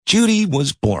Judy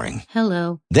was boring.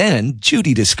 Hello. Then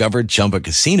Judy discovered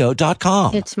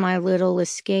ChumbaCasino.com. It's my little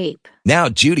escape. Now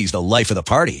Judy's the life of the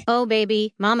party. Oh,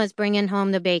 baby, mama's bringing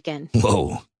home the bacon.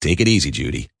 Whoa, take it easy,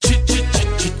 Judy.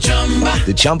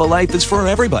 The Chumba life is for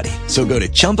everybody. So go to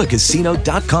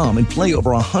ChumbaCasino.com and play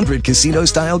over 100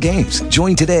 casino-style games.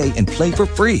 Join today and play for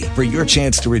free for your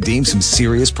chance to redeem some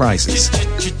serious prizes.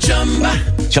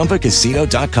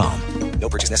 ChumbaCasino.com. No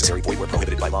purchase necessary. Void where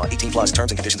prohibited by law. 18 plus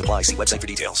terms and conditions apply. See website for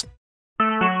details.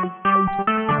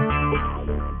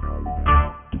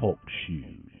 Talk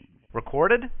shoes.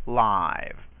 Recorded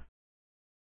live.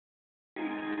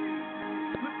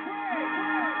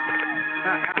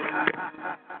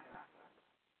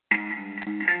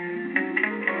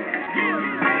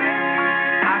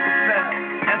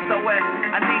 SOS,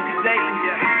 I need you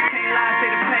daily. Can't lie, say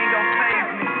the pain don't faze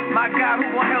me. My God, who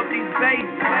gon' help these babies?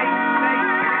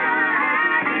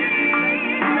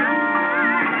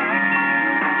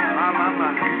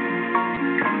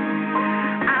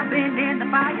 I've been in the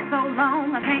fire so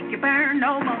long, I can't get burned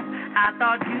no more. I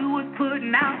thought you was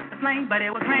putting out the flame, but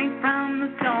it was rain from the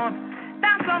storm.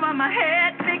 Bounce over my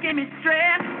head, making me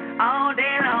stress all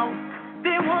day long.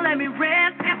 They won't let me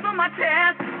rest, it's on my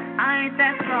chest. I ain't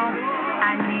that strong.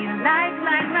 I need a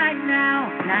lifeline right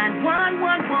now.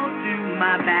 911 won't do.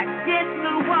 My back against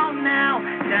the wall now.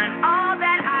 Done all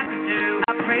that I could do.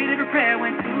 I prayed every prayer,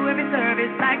 went to every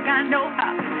service like I know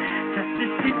how. Just a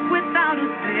shit without a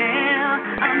spell.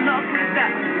 I'm lost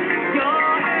without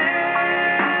your help.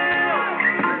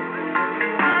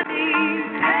 I need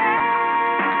help.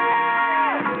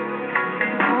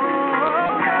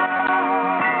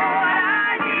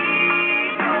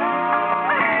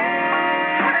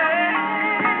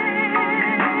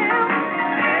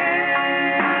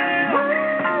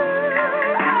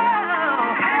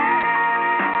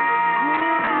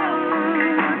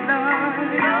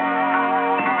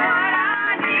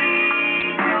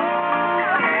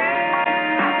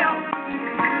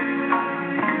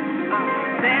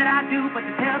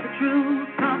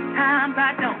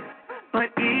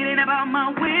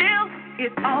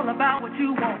 It's all about what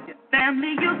you want. Your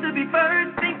family used to be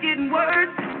first, think getting worse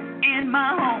in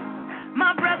my home.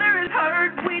 My brother is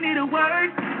hurt, we need a word.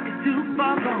 It's too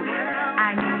far gone.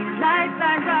 I need a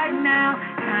lifeline right now.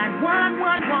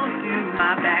 911 won't do.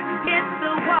 My back against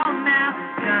the wall now.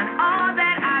 Done all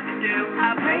that I could do.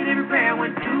 I prayed every prayer,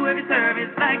 went to every service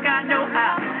like I know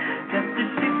how. Just a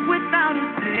ship without a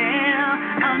sail.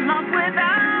 I'm lost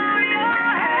without your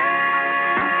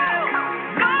help.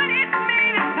 Lord, it's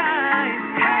me this time.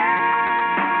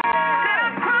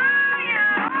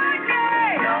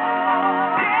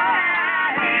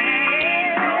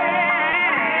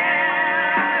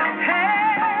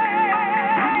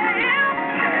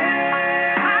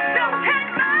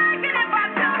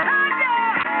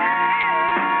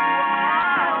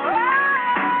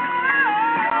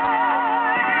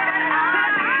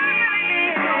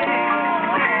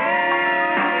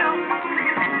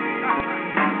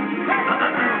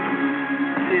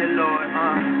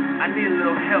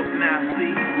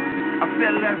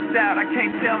 Left out, I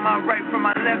can't tell my right from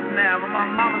my left now. But my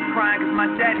mama's crying cause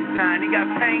my daddy's dying. He got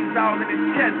pains all in his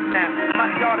chest now. My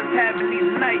daughter's having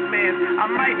these nightmares. I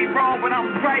might be wrong, but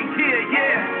I'm right here,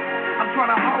 yeah. I'm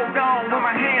trying to hold on when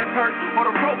my hands hurt or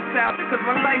the ropes out. Cause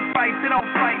when life fights, it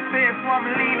don't fight fair. So I'm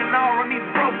leaning all on these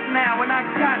ropes now. And I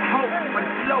got hope, but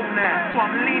it's slow now. So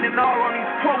I'm leaning all on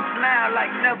these quotes now.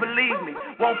 Like never leave me,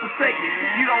 won't forsake me.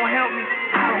 If you don't help me,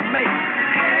 I don't make it.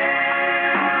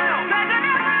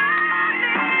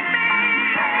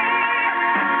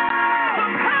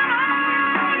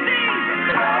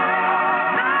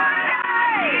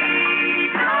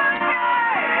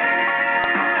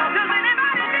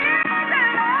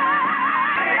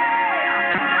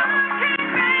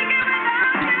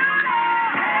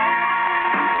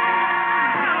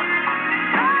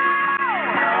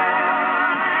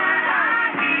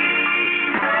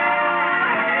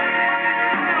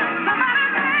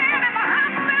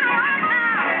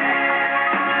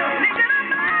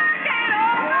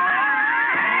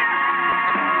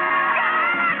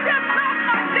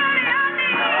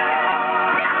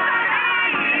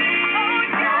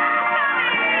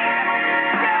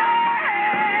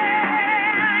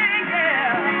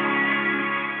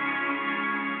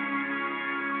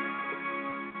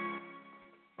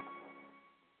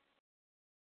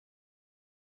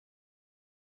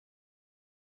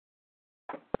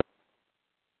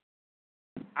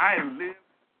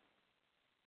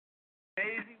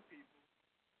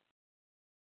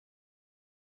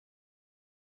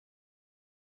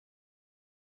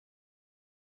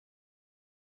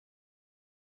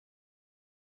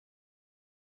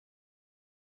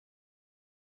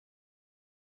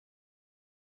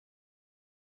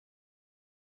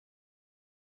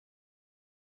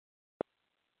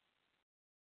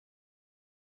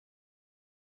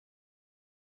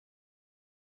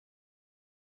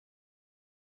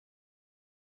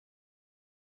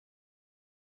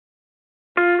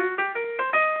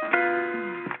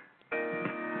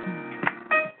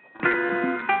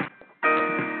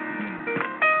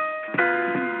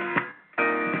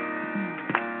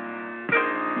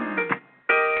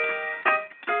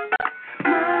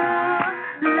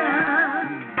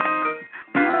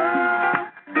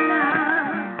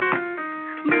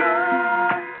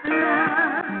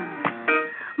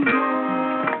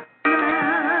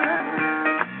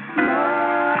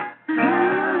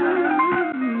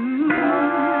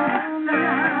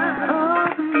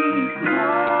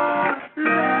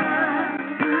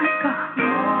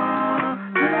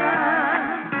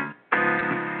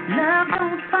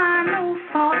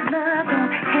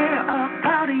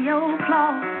 no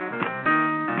flaws.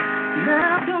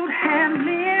 Love don't have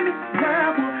limits.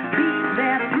 Love will be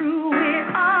there through it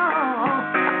all.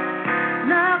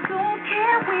 Love don't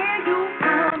care where you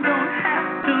from. Don't have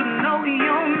to know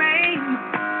your name.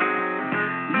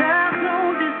 Love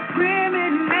don't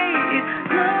discriminate. It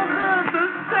loves us the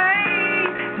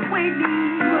same. We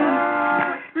need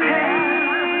more.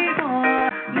 Hey,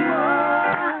 more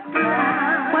love.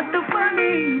 What the world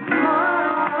needs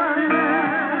more love.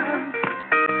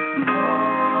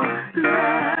 More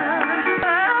love.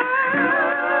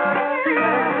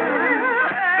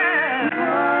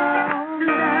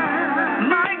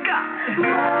 My God.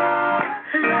 More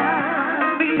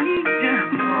love. We need you.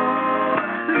 More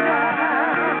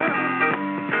love.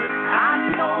 I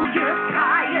know you're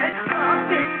tired of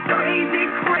this crazy,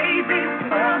 crazy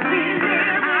world we live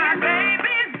in. Our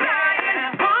baby's dying,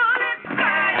 bullets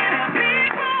flying,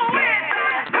 people with the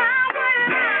power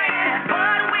lying.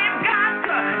 But we've got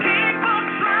to keep on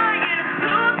trying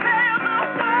to tell the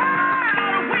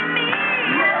world we need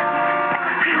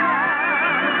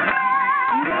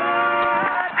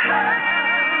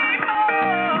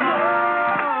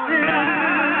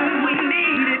we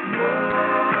need it.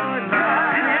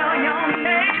 Tell your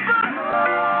neighbor,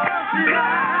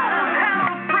 God, have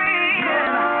a friend.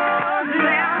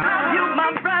 Say, I love you, my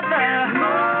brother,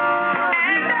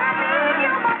 and I love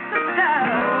you, my sister.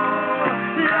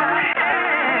 Hey,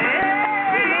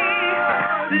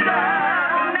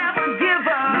 love never give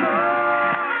up,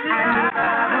 and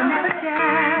love will never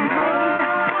change.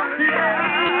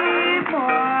 Hey,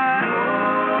 more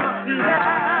love.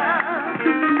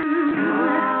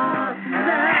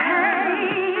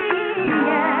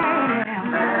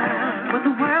 What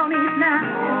the world needs now.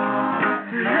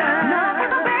 Love for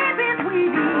the babies we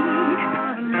need.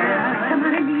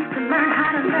 Somebody needs to learn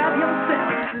how to love yourself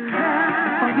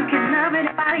before you can love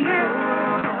anybody else.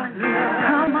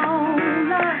 Come on,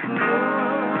 love.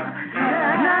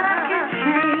 Love can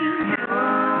change.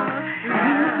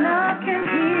 Love can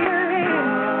heal it.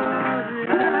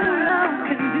 Love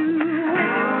can do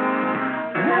it.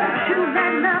 Won't you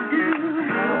let love do?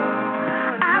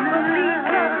 I believe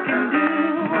love can do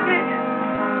it.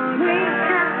 We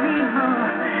just need more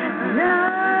love.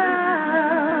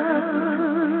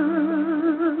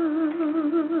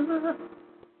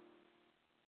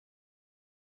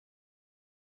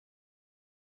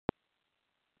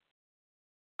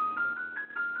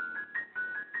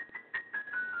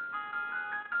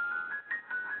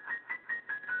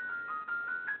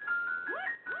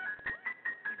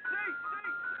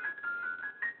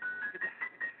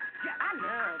 Yeah, I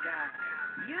love God.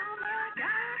 You love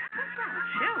God? What's wrong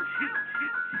with you?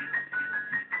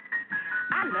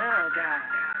 I love God.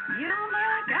 You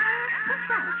love God? What's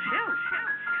wrong with you?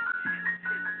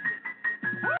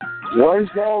 Why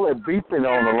is all that beeping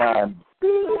on the line?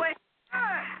 Boy,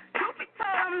 truth be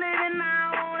told, I'm living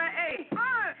now on an A.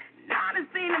 Now I done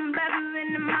seen them blessings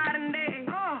in the modern day.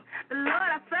 The Lord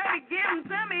I serve, He give them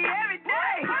to me every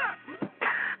day.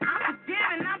 I'm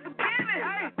forgiving, I'm forgiving.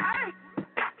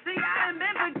 See, I done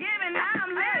been forgiven, now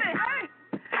I'm living.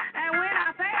 And when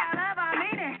I say I love, I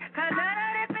mean it. 'Cause none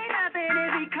of this ain't nothing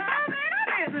if He comes and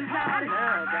I'm missing. So I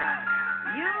love God.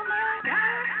 You love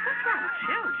God? What's wrong with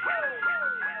you?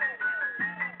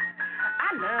 I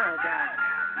love God.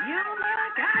 You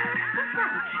love God? What's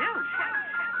wrong with you?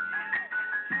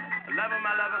 Love him,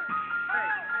 I love him.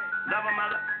 Love him, I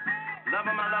love him. Love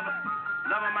him, I love him.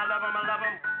 Love him, I love him, I love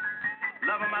him.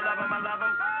 Love him, I love him, I love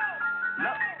him.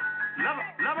 Love him, I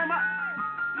love him,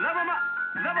 love him,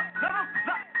 love him,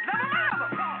 love him, I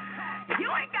love him. You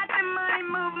ain't got the money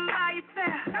moving by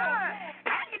yourself.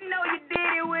 And you know you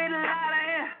did it with a lot of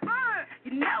air.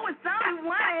 You know it's only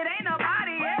one, it ain't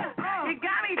nobody else. You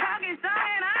got me talking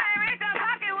something, I ain't reached the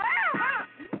pocket well.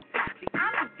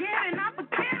 I'm forgiving, I'm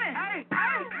forgiving.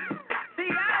 See,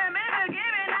 I done been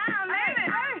forgiven, now I'm living.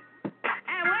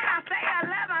 And when I say I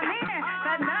love, I mean it.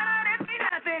 'Cause none of this be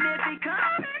nothing if He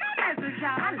comes and I'm missing.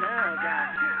 I love God.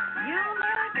 You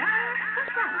love God?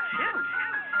 What's wrong with you?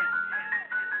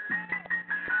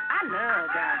 I love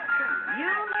God. You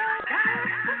love God?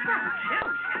 What's wrong with you?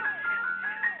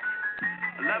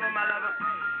 Love him, I love him.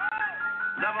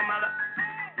 Love him, I love him.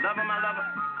 Love him, I love him.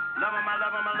 Love him, I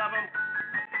love him, I love him.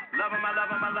 Love him, I love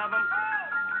him, I love him.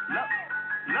 Love him,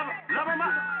 love him, love him,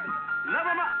 love him, love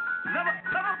him, love him,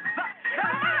 love him.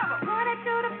 Wanted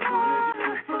you to fall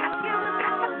for you,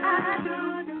 I do.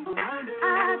 You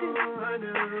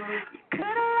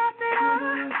could have left it all.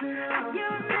 You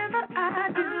remember I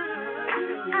do.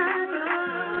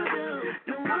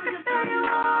 No one can tell you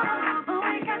all, but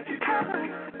we got you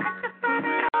covered. At the front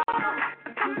it all,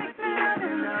 come make me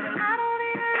loving. I don't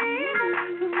need a reason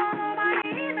to follow my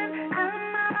heathen.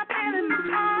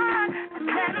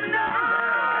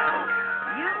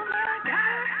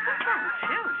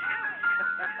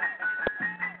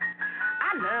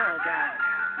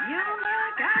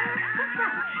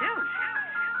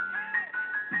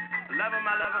 love him,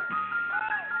 I love him.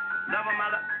 Love him,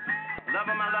 I love him. Love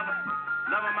him, I love him.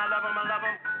 Love him, I love him, I love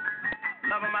him.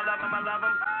 Love him, I love him, I love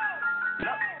him.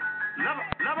 Love him,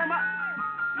 love him, love him,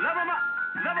 love him,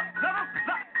 love him, love him,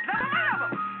 love him, I love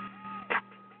him.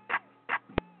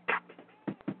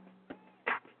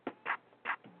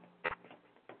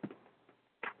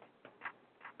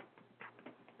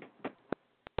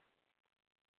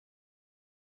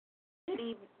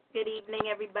 Good evening,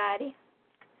 everybody,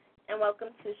 and welcome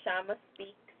to Shama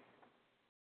Speaks.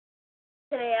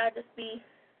 Today I'll just be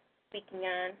speaking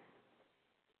on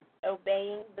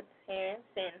obeying the parents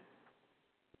and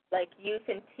like youth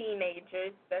and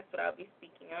teenagers. That's what I'll be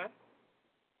speaking on.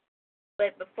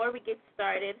 But before we get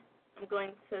started, I'm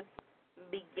going to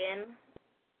begin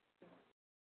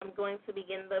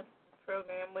the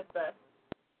program with a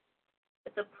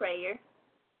prayer.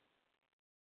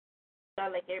 So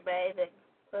I'd like everybody to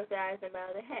close their eyes and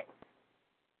bow their heads.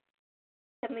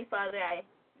 Heavenly Father, I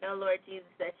know, Lord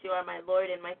Jesus, that you are my Lord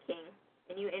and my King,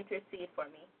 and you intercede for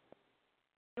me.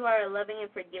 You are a loving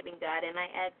and forgiving God, and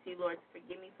I ask you, Lord, to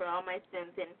forgive me for all my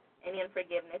sins and any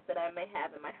unforgiveness that I may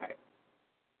have in my heart.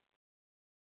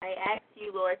 I ask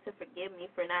you, Lord, to forgive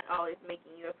me for not always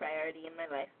making you a priority in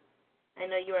my life. I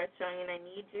know you are strong, and I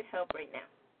need your help right now.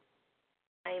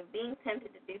 I am being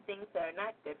tempted to do things that are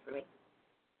not good for me.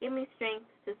 Give me strength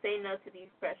to say no to these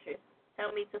pressures.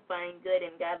 Help me to find good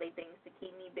and godly things to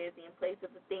keep me busy in place of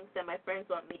the things that my friends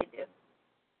want me to do.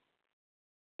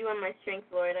 You are my strength,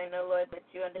 Lord. I know, Lord, that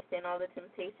you understand all the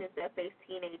temptations that face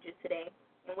teenagers today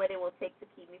and what it will take to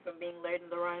keep me from being lured in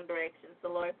the wrong direction.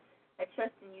 So, Lord, I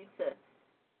trust in you to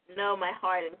know my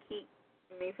heart and keep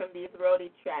me from these roady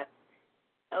traps.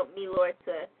 Help me, Lord,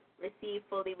 to receive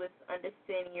fully with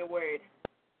understanding your word.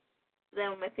 So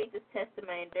that when my faith is tested,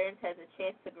 my endurance has a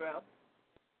chance to grow.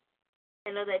 I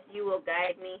know that you will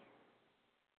guide me,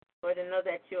 Lord, I know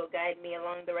that you will guide me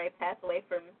along the right pathway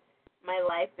from my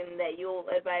life and that you will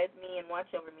advise me and watch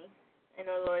over me. I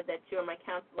know, Lord, that you are my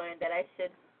counselor and that I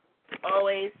should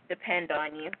always depend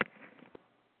on you.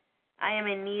 I am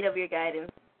in need of your guidance.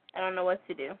 I don't know what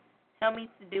to do. Help me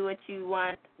to do what you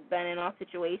want done in all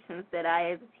situations that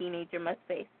I, as a teenager, must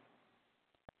face.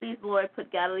 Please, Lord,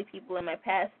 put godly people in my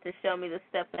past to show me the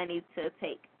steps I need to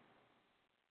take.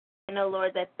 I know,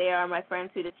 Lord, that there are my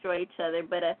friends who destroy each other,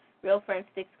 but a real friend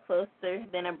sticks closer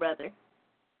than a brother.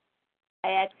 I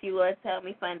ask you, Lord, to help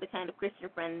me find the kind of Christian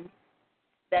friend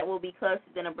that will be closer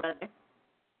than a brother.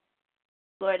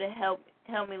 Lord, help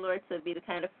me, Lord, to be the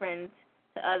kind of friend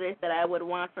to others that I would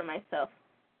want for myself.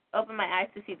 Open my eyes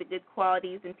to see the good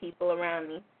qualities in people around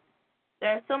me.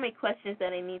 There are so many questions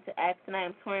that I need to ask, and I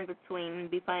am torn between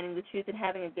finding the truth and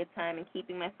having a good time and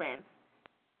keeping my friends.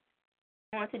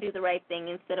 I want to do the right thing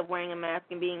instead of wearing a mask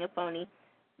and being a phony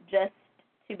just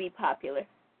to be popular.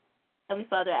 Heavenly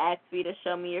Father, I ask for you to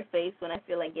show me your face when I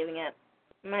feel like giving up.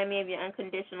 Remind me of your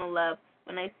unconditional love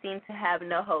when I seem to have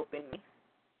no hope in me.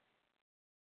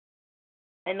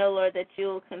 I know, Lord, that you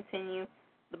will continue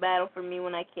the battle for me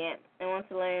when I can't. I want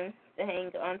to learn to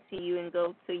hang on to you and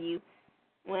go to you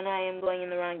when I am going in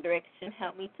the wrong direction.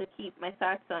 Help me to keep my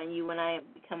thoughts on you when I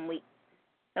become weak.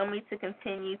 Help me to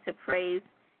continue to praise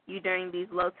you during these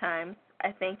low times.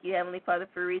 I thank you, Heavenly Father,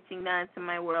 for reaching down to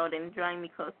my world and drawing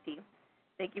me close to you.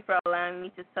 Thank you for allowing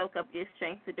me to soak up your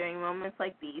strength during moments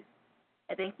like these.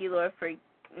 I thank you, Lord, for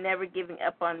never giving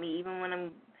up on me, even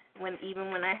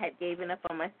when I had given up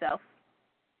on myself.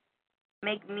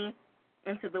 Make me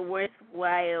into the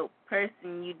worthwhile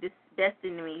person you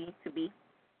destined me to be.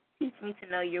 Teach me to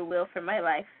know your will for my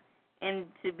life and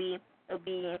to be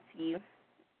obedient to you.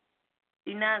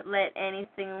 Do not let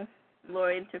anything,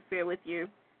 Lord, interfere with your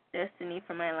destiny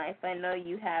for my life. I know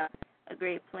you have a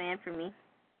great plan for me.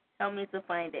 Help me to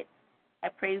find it. I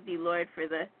praise you, Lord, for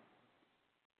the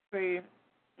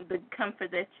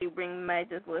comfort that you bring by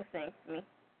just listening to me.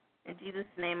 In Jesus'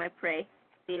 name I pray.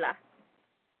 Selah.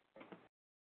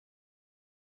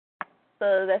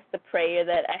 So that's the prayer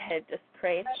that I had just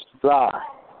prayed.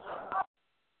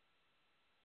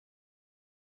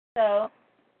 So,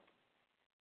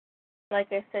 like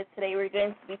I said, today we're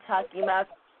going to be talking about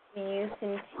youth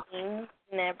and teens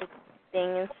and everything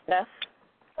and stuff.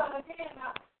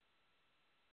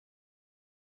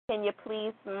 Can you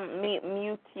please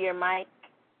mute your mic?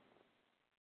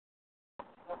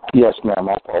 Yes, ma'am.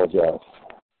 I apologize.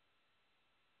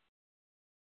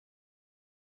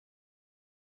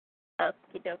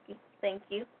 Okie dokie. Thank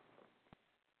you.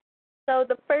 So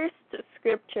the first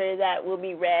scripture that will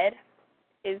be read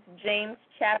is James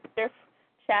chapter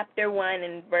 1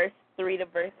 and verse 3 to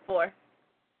verse 4.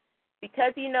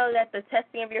 Because you know that the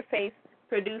testing of your faith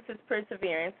produces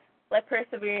perseverance, let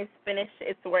perseverance finish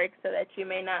its work so that you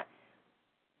may not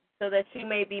so that you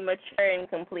may be mature and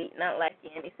complete, not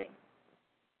lacking anything.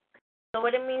 So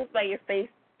what it means by your faith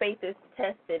is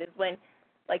tested is when,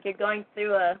 like, you're going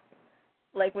through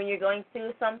when you're going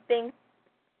through something,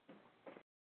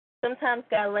 sometimes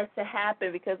God lets it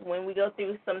happen because when we go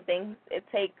through some things, it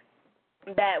takes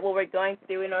that what we're going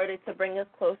through in order to bring us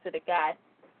closer to God.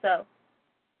 So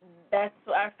that's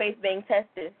our faith being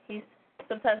tested.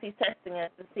 Sometimes he's testing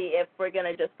us to see if we're going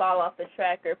to just fall off the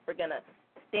track or if we're going to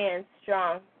stand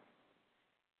strong.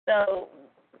 So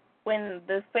when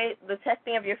the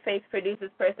testing of your faith produces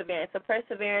perseverance. So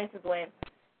perseverance is when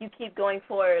you keep going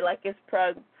forward, like it's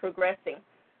progressing.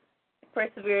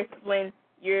 Perseverance is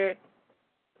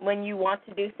when you want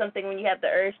to do something, when you have the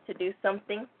urge to do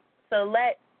something. So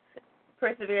let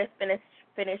perseverance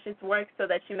finish its work so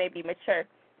that you may be mature.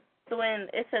 So when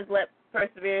it says let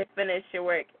perseverance finish your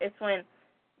work, it's when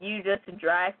you have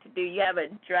a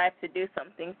drive to do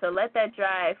something. So let that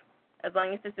drive, as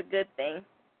long as it's a good thing,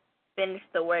 finish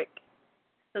the work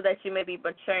so that you may be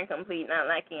mature and complete, not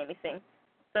lacking anything.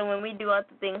 So when we do all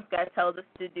the things God tells us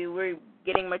to do, we're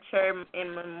getting mature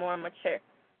and more mature,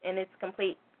 and it's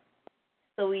complete,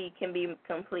 so we can be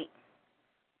complete.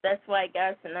 That's why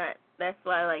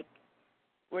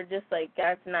we're just like,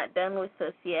 God's not done with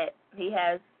us yet. He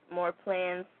has more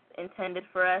plans intended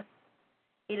for us.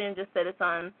 He didn't just set us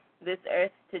on this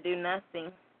earth to do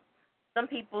nothing. Some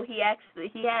people, he has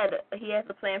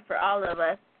a plan for all of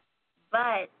us,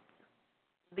 but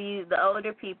the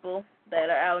older people that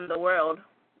are out in the world,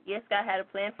 yes, God had a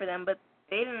plan for them, but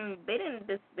they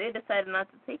decided not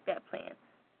to take that plan.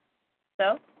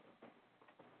 So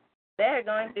they're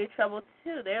going through trouble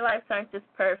too. Their lives aren't just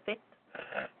perfect.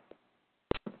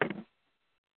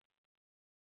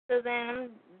 So then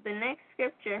the next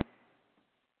scripture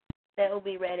that will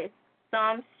be read is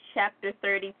Psalms chapter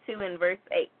 32 and verse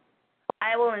 8.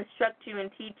 I will instruct you and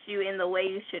teach you in the way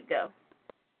you should go.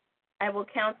 I will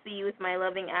counsel you with my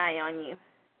loving eye on you.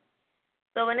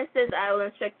 So when it says I will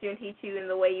instruct you and teach you in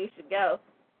the way you should go,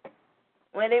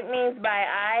 what it means by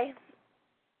I,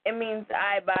 it means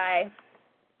I by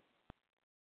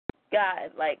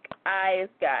God. Like, I is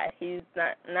God. He's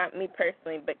not me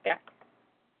personally, but God.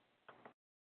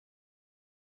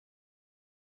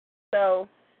 So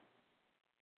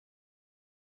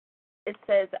it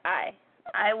says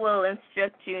I will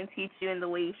instruct you and teach you in the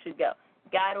way you should go.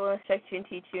 God will instruct you and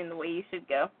teach you in the way you should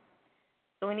go.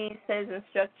 So when he says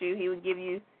instruct you, he will give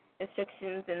you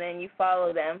instructions and then you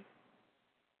follow them.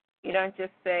 You don't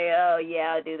just say, oh,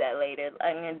 yeah, I'll do that later.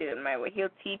 I'm going to do it my way. He'll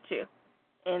teach you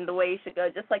in the way you should go,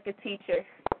 just like a teacher.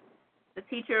 The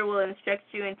teacher will instruct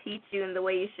you and teach you in the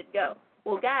way you should go.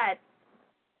 Well, God,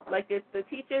 like if the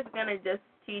teacher's going to just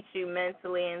teach you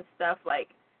mentally and stuff, like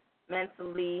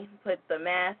mentally put the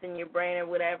math in your brain or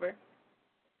whatever,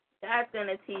 God's going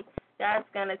to teach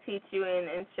you and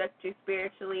instruct you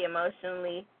spiritually,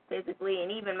 emotionally, physically,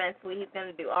 and even mentally. He's going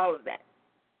to do all of that.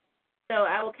 So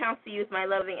I will counsel you with my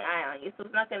loving eye on you. So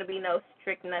it's not going to be no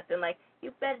strict nothing like,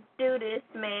 you better do this,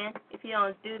 man. If you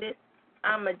don't do this,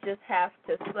 I'm going to just have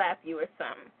to slap you or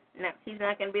something. No, he's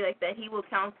not going to be like that. He will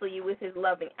counsel you with his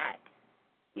loving eye.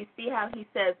 You see how he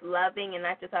says loving and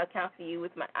not just I'll counsel you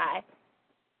with my eye.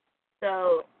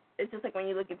 So it's just like when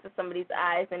you look into somebody's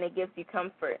eyes and it gives you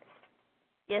comfort.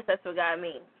 Yes, that's what God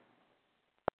means.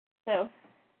 So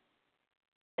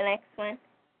the next one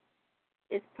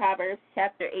is Proverbs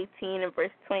chapter 18 and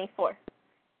verse 24.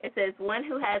 It says, one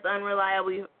who has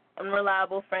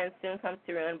unreliable friends soon comes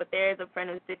to ruin, but there is a friend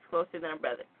who sticks closer than a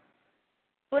brother.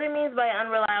 What it means by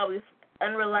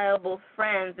unreliable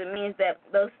friends, it means that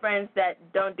those friends that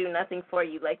don't do nothing for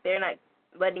you, like they're not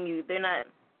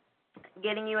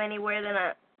getting you anywhere, they're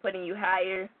not putting you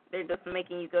higher, they're just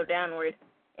making you go downward,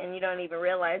 and you don't even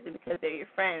realize it because they're your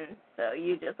friends, so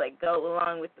you just like go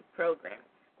along with the program.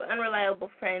 But unreliable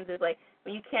friends is like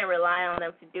when you can't rely on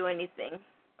them to do anything,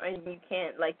 or you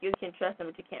can't, like, you can trust them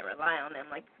but you can't rely on them,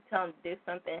 like you tell them to do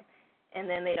something and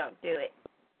then they don't do it,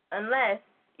 unless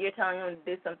you're telling them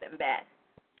to do something bad.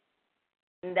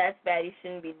 And that's bad. You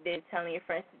shouldn't be telling your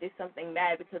friends to do something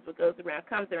bad, because what goes around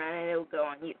comes around and it will go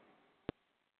on you.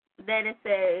 Then it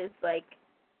says, like,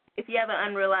 if you have an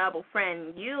unreliable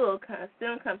friend, you will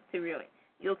soon come to ruin.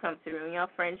 You'll come to ruin. Your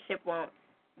friendship won't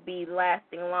be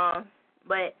lasting long.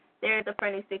 But there is a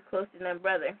friend who sticks closer than a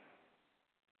brother.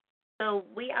 So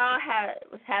we all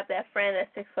have that friend that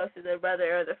sticks closer than a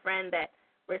brother, or the friend that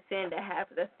we're soon to have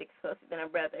that sticks closer than a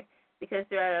brother. Because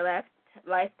throughout our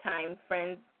lifetime,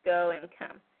 friends go and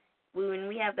come. When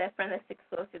we have that friend that sticks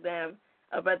closer than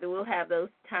a brother, we'll have those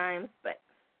times, but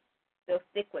they'll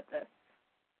stick with us.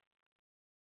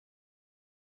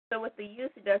 So what the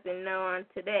youth doesn't know on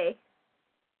today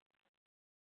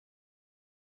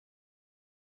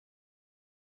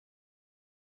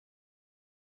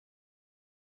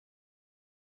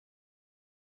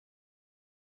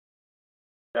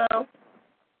So,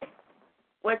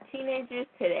 what teenagers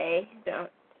today don't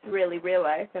really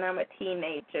realize, and I'm a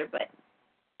teenager, but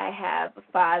I have a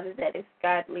father that is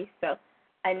godly, so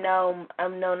I know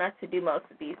not to do most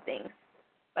of these things.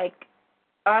 Like,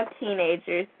 all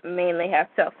teenagers mainly have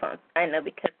cell phones. I know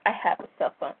because I have a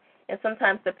cell phone. And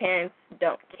sometimes the parents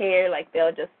don't care, like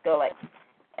they'll just go like,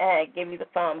 give you the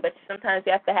phone. But sometimes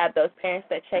you have to have those parents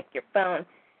that check your phone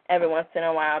every once in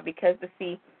a while because,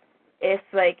 see, it's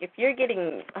like if you're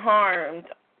getting harmed,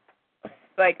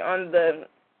 like on the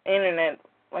internet,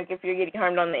 like if you're getting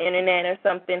harmed on the internet or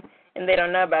something and they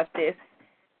don't know about this,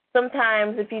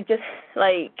 sometimes if you just,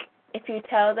 like, if you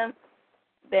tell them,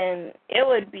 then it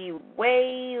would be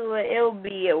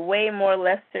a way more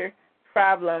lesser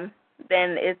problem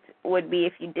than it would be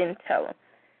if you didn't tell them.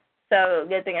 So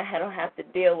good thing I don't have to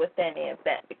deal with any of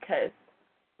that because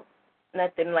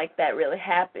nothing like that really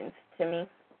happens to me.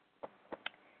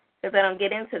 Because I don't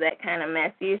get into that kind of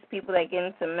mess. Usually people that get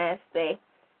into mess, they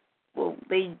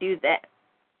do that.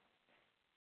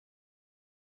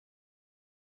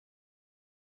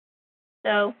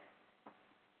 So,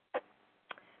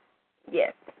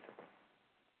 yes.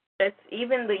 That's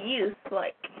even the youth,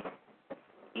 like,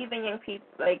 even young people,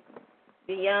 like,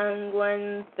 the young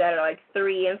ones that are like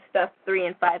 3 and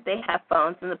 5, they have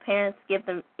phones, and the parents give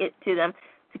it to them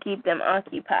to keep them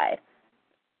occupied.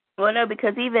 Well, no,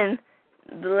 because even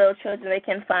the little children, they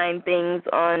can find things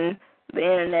on the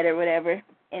internet or whatever,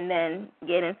 and then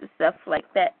get into stuff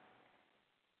like that.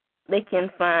 They can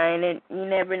find, and you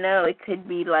never know, it could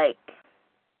be like,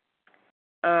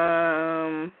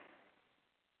 I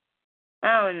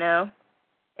don't know,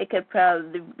 it could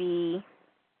probably be,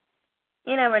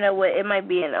 you never know what, it might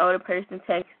be an older person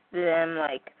texting them,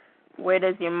 like, where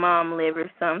does your mom live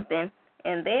or something,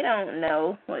 and they don't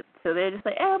know what, so they're just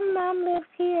like, oh, mom lives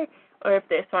here, or if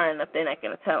they're smart enough, they're not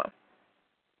going to tell them.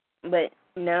 But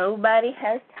nobody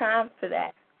has time for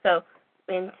that. So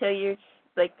until you're,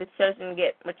 like, the children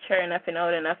get mature enough and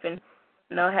old enough and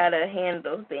know how to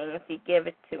handle things, you give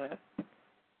it to them.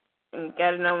 And you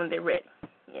got to know when they're ready,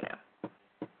 you know.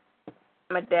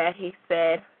 My dad, he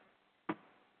said,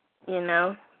 you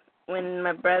know, when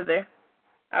my brother,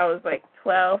 I was like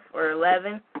 12 or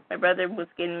 11, my brother was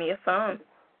getting me a phone.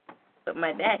 But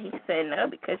my dad, he said no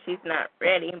because she's not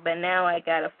ready. But now I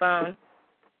got a phone,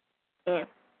 and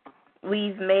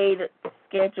we've made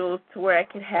schedules to where I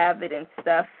could have it and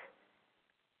stuff.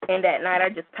 And at night I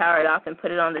just power it off and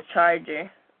put it on the charger.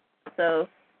 So,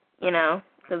 you know,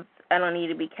 because I don't need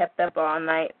to be kept up all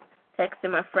night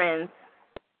texting my friends.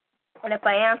 And if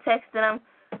I am texting them,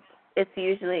 it's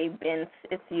usually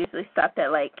stopped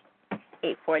at like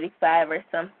 8:45 or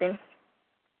something.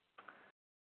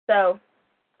 So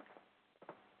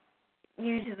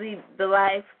usually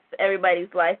everybody's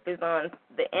life is on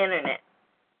the internet.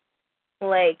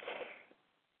 Like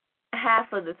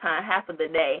half of the time, half of the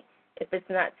day, if it's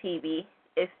not TV,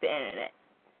 it's the internet.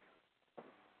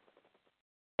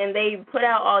 And they put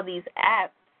out all these apps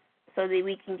so that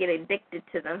we can get addicted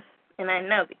to them. And I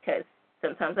know because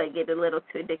sometimes I get a little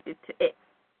too addicted to it,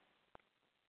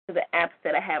 to the apps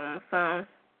that I have on my phone.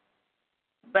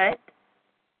 But,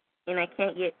 and I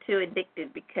can't get too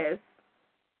addicted because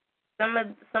some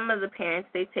of the parents,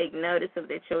 they take notice of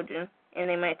their children and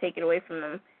they might take it away from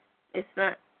them. It's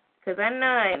not, because I know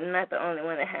I'm not the only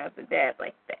one that has a dad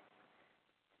like that.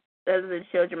 Other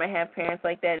children might have parents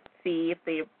like that, see if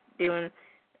they're doing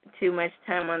too much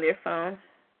time on their phone.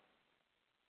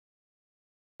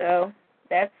 So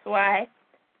that's why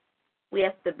we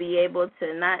have to be able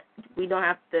to we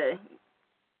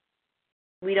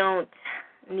don't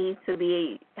need to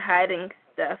be hiding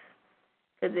stuff.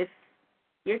 Because if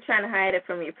you're trying to hide it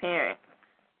from your parents,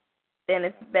 then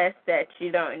it's best that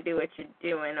you don't do what you're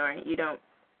doing or you don't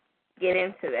get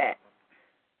into that.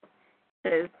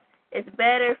 Because it's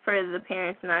better for the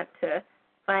parents not to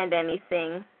find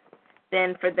anything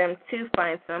than for them to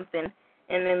find something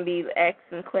and then be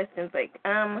asking questions like,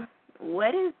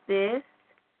 what is this?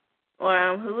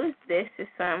 Or, who is this? Or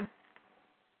something.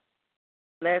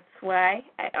 That's why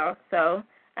I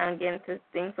don't get into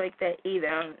things like that either.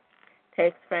 I don't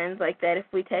text friends like that. If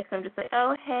we text, I'm just like,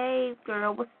 oh, hey,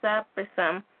 girl, what's up? Or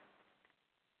something.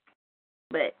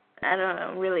 But I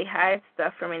don't really hide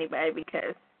stuff from anybody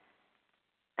because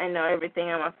I know everything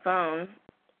on my phone.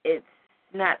 It's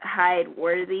not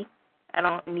hide-worthy. I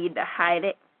don't need to hide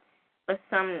it. But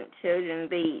some children,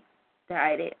 they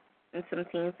hide it. And some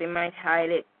teens, they might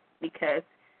hide it because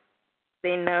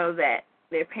they know that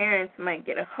their parents might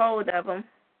get a hold of them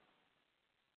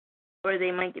or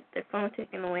they might get their phone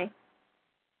taken away.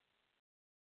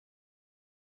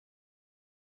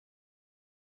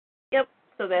 Yep,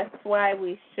 so that's why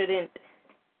we shouldn't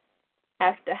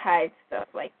have to hide stuff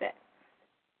like that.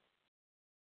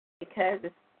 Because,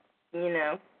 it's,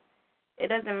 it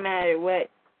doesn't matter what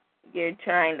you're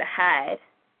trying to hide.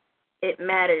 It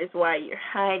matters why you're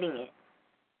hiding it.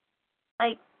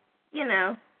 Like,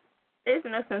 there's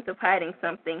no sense of hiding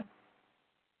something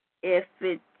if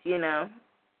it's,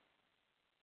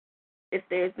 if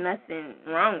there's nothing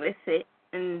wrong with it.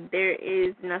 And there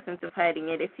is no sense of hiding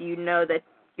it. If you know that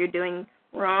you're doing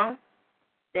wrong,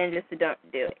 then just don't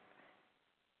do it.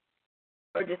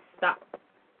 Or just stop.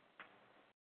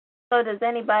 So does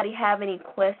anybody have any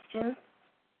questions?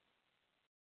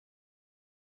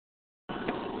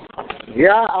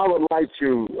 Yeah, I would like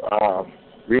to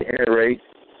reiterate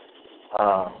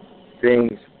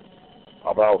things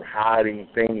about hiding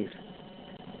things.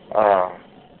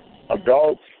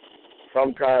 Adults,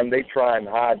 sometimes they try and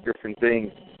hide different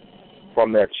things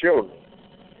from their children.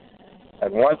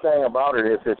 And one thing about it,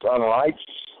 if it's unrighteous,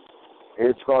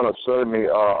 it's going to certainly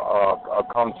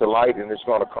come to light, and it's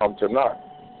going to come to naught.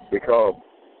 Because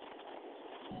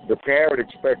the parent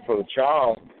expects for the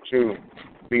child to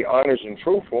be honest and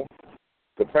truthful.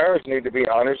 The parents need to be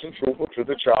honest and truthful to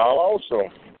the child also.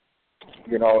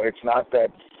 It's not that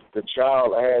the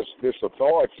child has this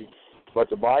authority, but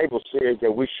the Bible says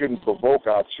that we shouldn't provoke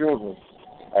our children,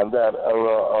 and that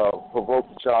provoke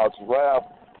the child's wrath,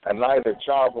 and neither the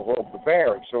child provoke the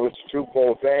parent. So it's a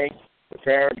twofold thing. The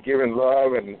parent giving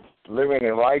love and living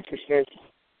in righteousness,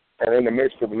 and in the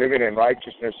midst of living in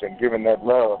righteousness and giving that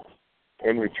love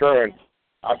in return,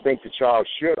 I think the child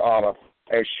should honor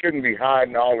and shouldn't be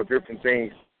hiding all the different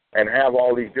things and have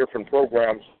all these different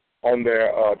programs on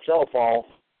their telephone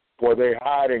where they're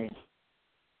hiding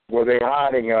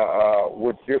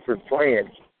with different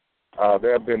friends.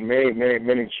 There have been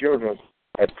many children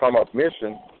that come up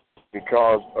missing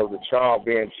because of the child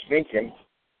being sneaking,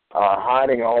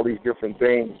 hiding all these different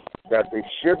things that they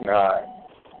shouldn't hide.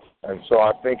 And so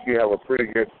I think you have a pretty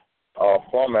good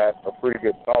format, a pretty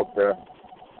good thought there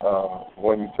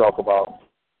when you talk about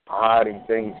hiding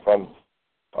things from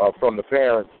the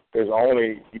parents. There's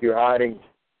only you're hiding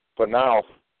for now,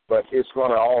 but it's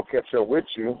going to all catch up with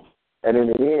you, and in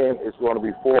the end, it's going to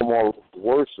be far more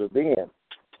worse then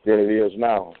than it is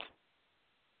now.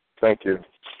 Thank you.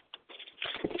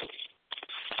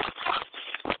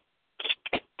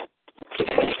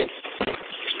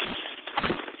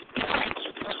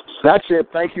 That's it.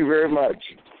 Thank you very much.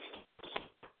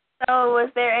 So,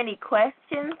 was there any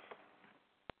questions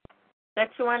that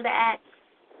you wanted to ask?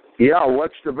 Yeah,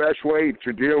 what's the best way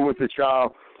to deal with the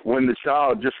child when the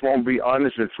child just won't be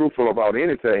honest and truthful about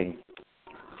anything?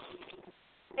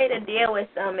 The way to deal with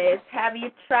them is, have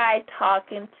you tried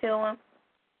talking to them?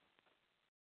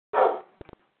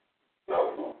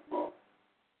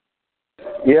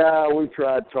 Yeah, we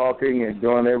tried talking and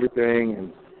doing everything,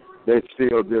 and they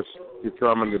still just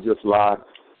determined to just lie.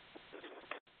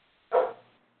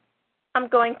 I'm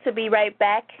going to be right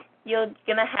back. You're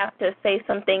going to have to say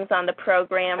some things on the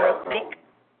program real quick.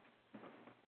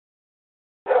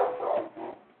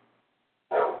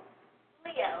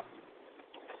 Leo.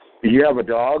 Do you have a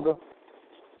dog?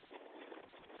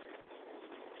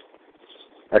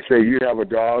 I say you have a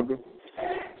dog?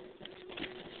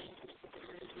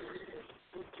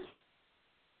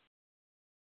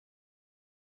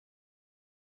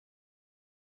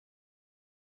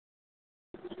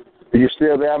 Are you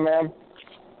still there, ma'am?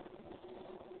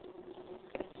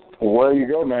 Where you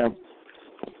go, ma'am?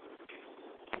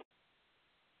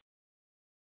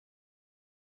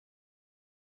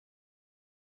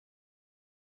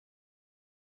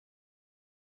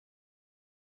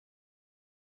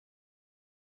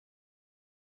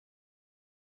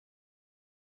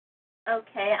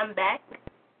 Okay, I'm back.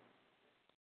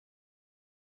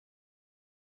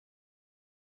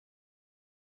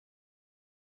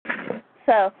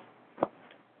 So,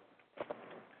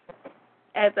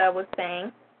 as I was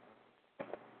saying,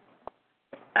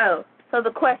 so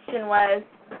the question was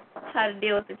how to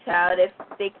deal with the child if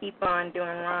they keep on doing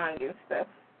wrong and stuff.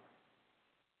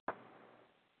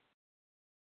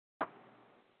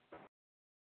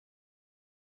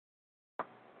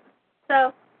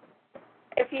 So,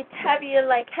 have you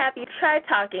tried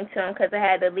talking to him, because I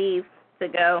had to leave to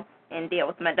go and deal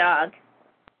with my dog.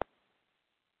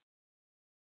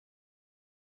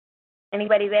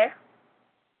 Anybody there?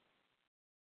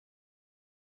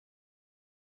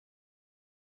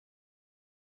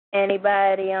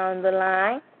 Anybody on the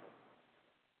line?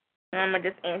 I'm going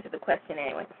to just answer the question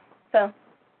anyway. So,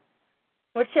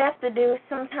 what you have to do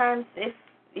sometimes, if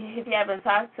you haven't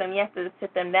talked to them, you have to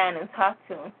sit them down and talk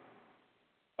to them.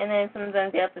 And then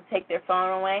sometimes you have to take their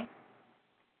phone away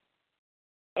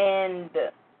and,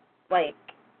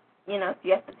 if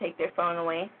you have to take their phone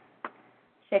away,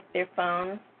 check their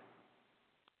phone.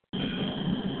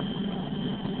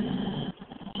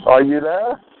 Are you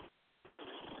there?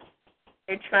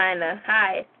 They're trying to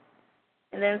hide.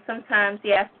 And then sometimes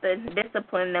you have to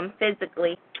discipline them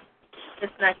physically.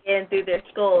 Just not getting through their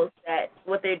schools that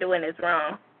what they're doing is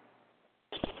wrong.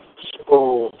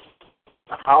 So,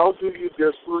 how do you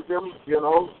discipline them,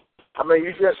 I mean,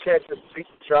 you just can't just beat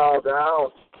the child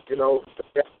down,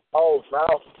 the calls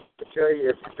now to tell you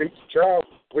if you beat the child,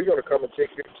 we're going to come and take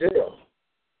you to jail.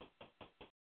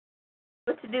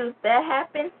 What to do if that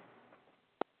happens?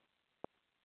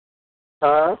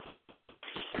 Huh?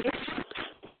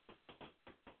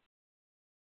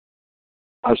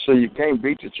 I say you can't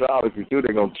beat the child. If you do,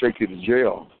 they're going to take you to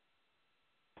jail.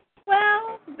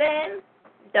 Well, then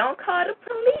don't call the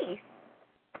police.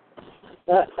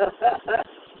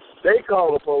 They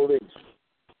call the police.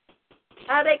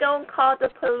 How they going to call the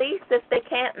police if they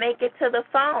can't make it to the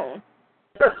phone?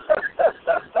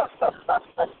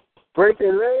 Break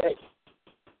their leg.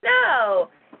 No.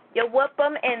 You whoop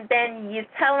them and then you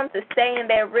tell them to stay in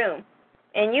their room.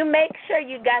 And you make sure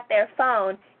you got their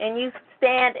phone and you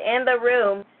stand in the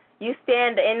room. You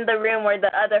stand in the room where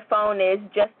the other phone is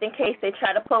just in case they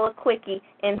try to pull a quickie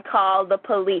and call the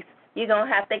police. They're going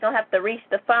to have to reach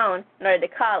the phone in order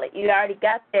to call it. You already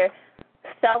got their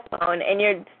cell phone and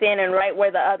you're standing right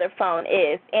where the other phone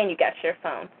is and you got your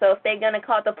phone. So if they're going to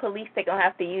call the police, they're going to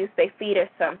have to use their feet or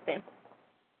something.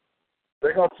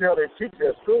 They're going to tell their teacher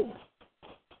at school.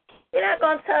 You're not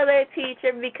going to tell their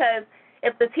teacher because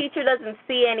if the teacher doesn't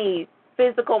see any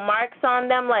physical marks on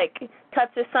them, like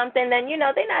cuts or something, then they're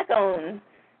not going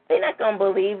to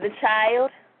believe the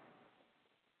child.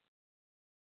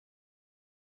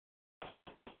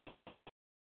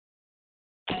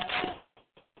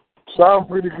 Sound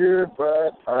pretty good,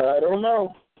 but I don't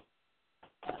know.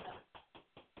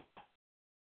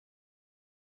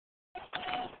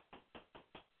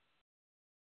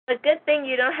 A good thing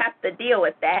you don't have to deal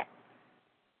with that.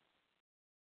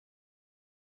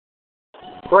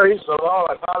 Praise the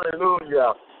Lord.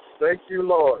 Hallelujah. Thank you,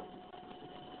 Lord.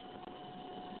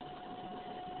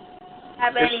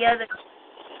 Have any other?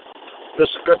 This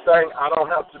is a good thing. I don't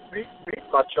have to beat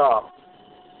my child.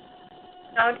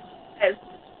 No,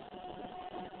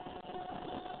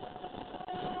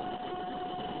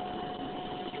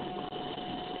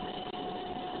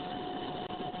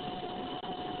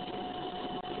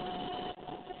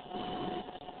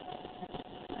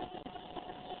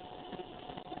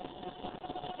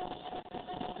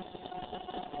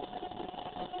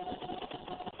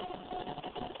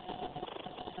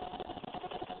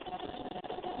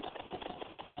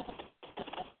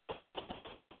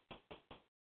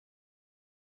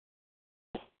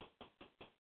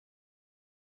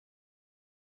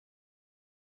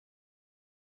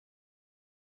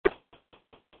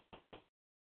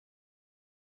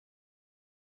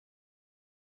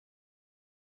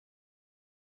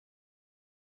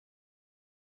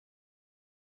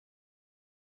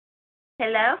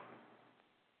 Hello?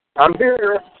 I'm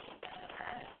here.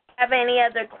 Have any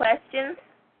other questions?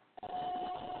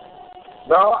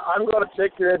 No, I'm going to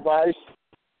take your advice,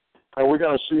 and we're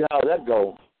going to see how that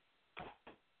goes.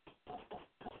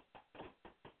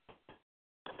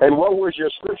 And what was your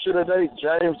scripture today,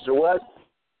 James? What?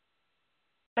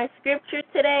 My scripture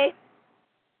today,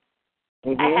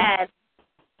 Mm-hmm.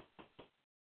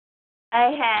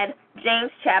 I had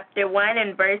James chapter 1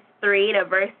 and verse 3 to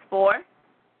verse 4.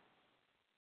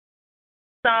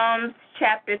 Psalms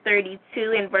chapter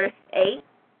 32 and verse 8.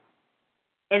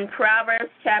 And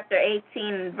Proverbs chapter 18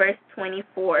 and verse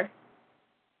 24.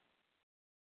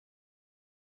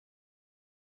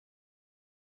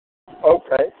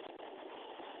 Okay.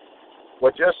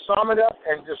 Well, just sum it up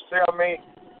and just tell me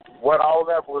what all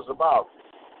that was about.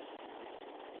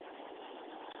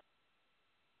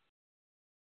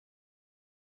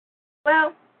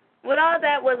 Well, what all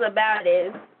that was about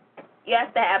is you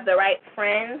have to have the right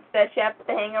friends that you have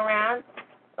to hang around.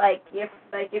 If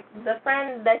the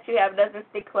friend that you have doesn't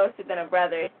stick closer than a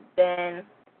brother, then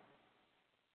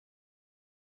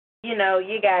you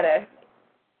gotta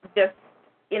just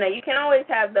you can always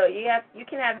have those. You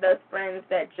can have those friends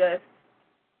that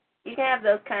you can have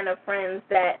those kind of friends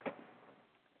that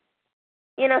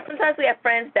sometimes we have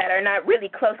friends that are not really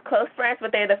close friends,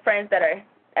 but they're the friends that are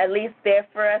at least there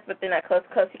for us, but they're not close.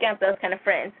 You can have those kind of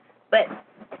friends. But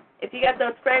if you got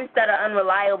those friends that are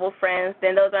unreliable friends,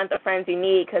 then those aren't the friends you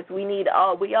need, because we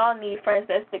all need friends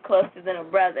that stick closer than a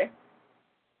brother.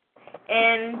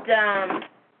 And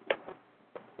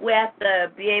we have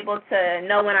to be able to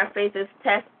know when our faith is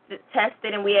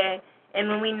tested, and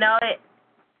when we know it,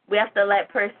 we have to let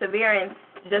perseverance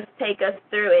just take us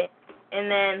through it,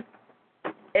 and then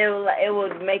it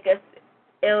would make us,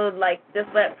 it would like just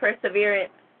let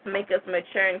perseverance make us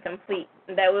mature and complete,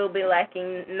 that we'll be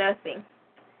lacking nothing.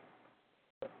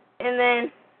 And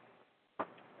then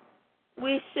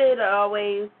we should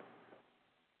always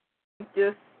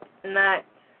just not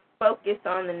focus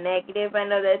on the negative. I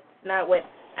know that's not what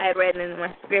I read in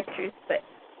my scriptures, but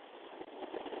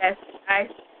as I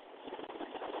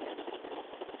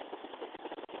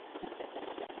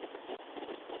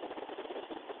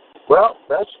Well,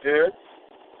 that's good.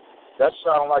 That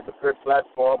sounds like a good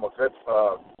platform, a good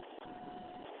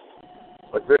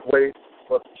way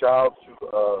for the child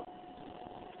to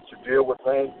deal with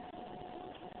things.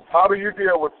 How do you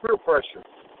deal with peer pressure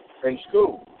in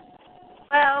school?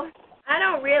 Well, I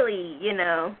don't really,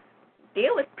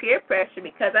 deal with peer pressure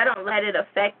because I don't let it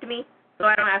affect me, so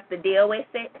I don't have to deal with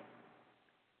it.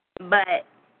 But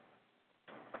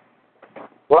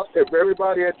well, if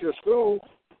everybody at your school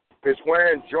is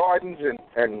wearing Jordans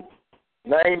and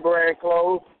name brand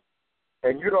clothes,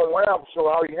 and you don't wear them, so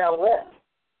how do you handle that?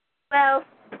 Well,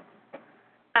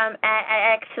 I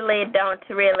actually don't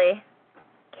really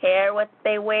care what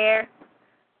they wear.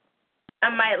 I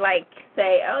might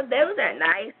say, oh, those are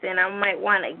nice, and I might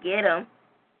want to get them.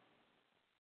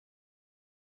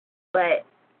 But,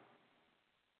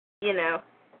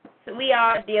 so we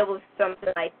all deal with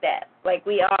something like that. Like,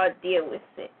 we all deal with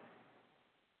it.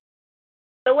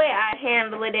 The way I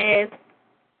handle it is,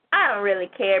 I don't really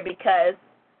care because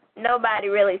nobody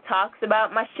really talks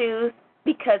about my shoes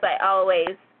because I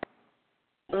always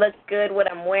look good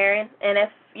what I'm wearing. And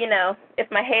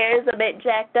if my hair is a bit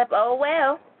jacked up, oh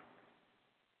well.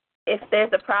 If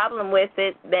there's a problem with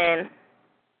it, then,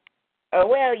 oh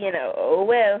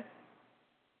well.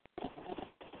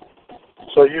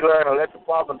 So you learn to let the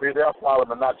problem be their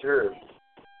problem and not yours.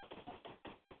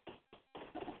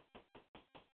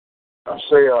 I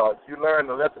say, you learn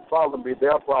to let the problem be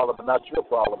their problem and not your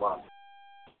problem, huh?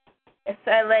 Yes,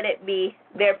 I let it be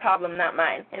their problem, not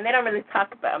mine. And they don't really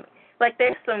talk about me. Like,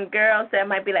 there's some girls that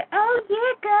might be like, oh,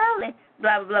 yeah, girl, and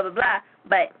blah, blah, blah, blah, blah.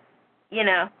 But,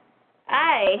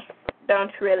 I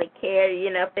don't really care.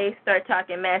 If they start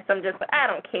talking mess, I'm just like, I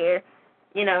don't care.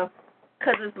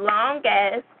 Because as long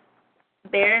as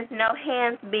there's no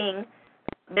hands being,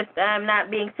 if I'm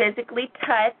not being physically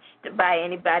touched by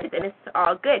anybody, then it's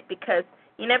all good because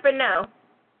you never know.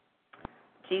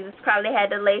 Jesus probably had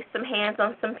to lay some hands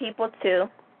on some people too.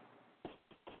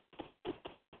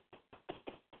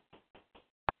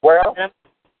 Well,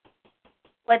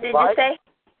 what did you say?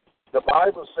 The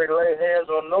Bible says lay hands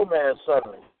on no man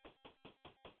suddenly.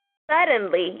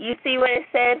 Suddenly. You see what it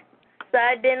said?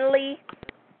 Suddenly.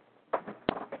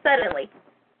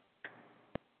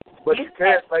 But you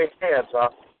can't lay hands, huh?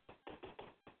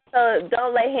 So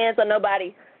don't lay hands on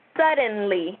nobody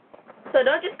suddenly. So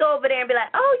don't just go over there and be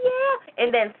like, oh, yeah,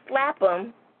 and then slap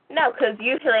them. No, because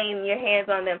you're laying your hands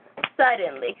on them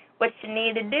suddenly. What you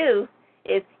need to do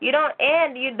is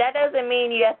that doesn't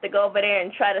mean you have to go over there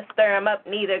and try to stir them up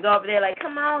neither. Go over there like,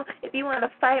 come on, if you want to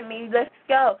fight me, let's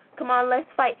go. Come on, let's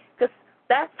fight. Because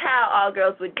that's how all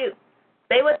girls would do.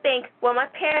 They would think, well, my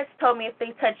parents told me if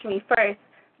they touch me first,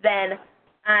 then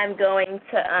I'm going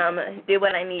to do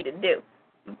what I need to do.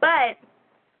 But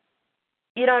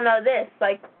you don't know this.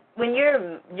 Like, when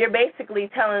you're basically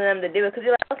telling them to do it because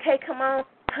you're like, okay, come on,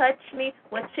 touch me.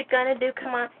 What you going to do?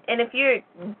 Come on. And if you're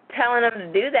telling them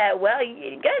to do that, well,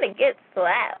 you're going to get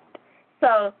slapped.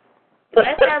 So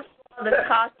let them do all the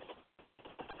talking.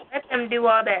 Let them do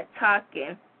all that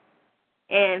talking.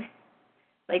 And,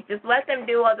 just let them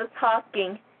do all the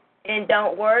talking and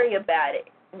don't worry about it.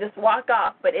 Just walk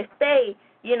off. But if they,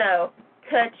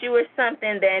 touch you or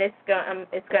something, then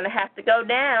it's gonna have to go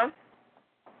down.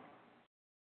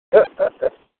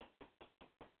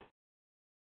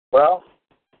 Well,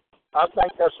 I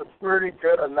think that's a pretty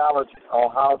good analogy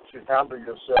on how to handle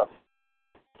yourself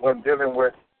when dealing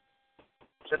with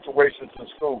situations in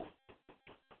school,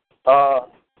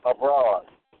 abroad.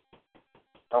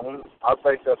 I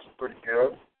think that's pretty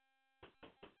good.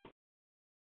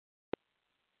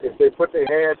 If they put their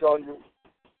hands on you,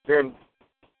 then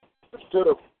instead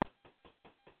of,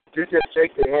 you just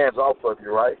take their hands off of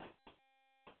you, right?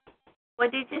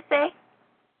 What did you say?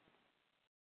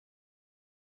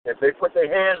 If they put their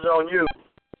hands on you,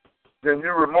 then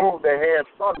you remove their hands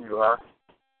from you, huh?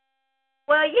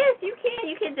 Well, yes, you can.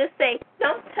 You can just say,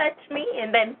 don't touch me,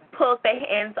 and then pull their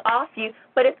hands off you.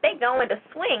 But if they go into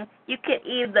swing, you can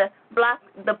either block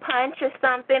the punch or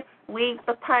something, weave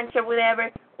the punch or whatever,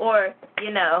 or,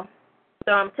 throw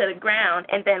them to the ground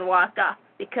and then walk off.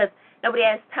 Because nobody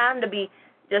has time to be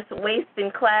just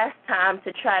wasting class time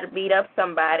to try to beat up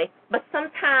somebody. But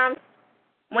sometimes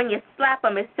when you slap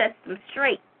them, it sets them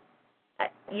straight. I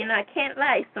can't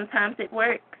lie. Sometimes it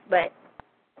works, but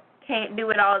can't do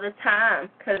it all the time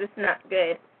because it's not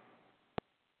good.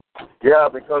 Yeah,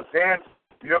 because then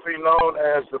you'll be known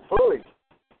as the bully.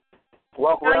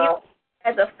 Walk around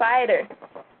as a fighter.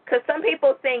 Because some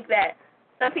people think that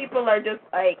some people are just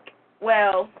like,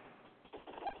 well,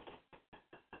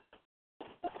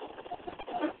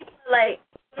 like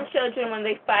some children when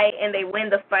they fight and they win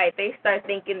the fight, they start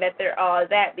thinking that they're all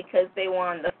that because they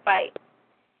won the fight.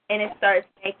 And it starts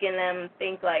making them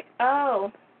think like,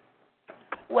 oh,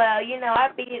 well, I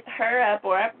beat her up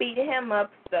or I beat him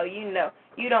up, so you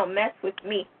don't mess with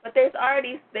me. But there's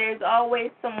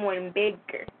always someone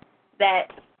bigger that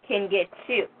can get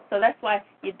you. So that's why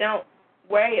you don't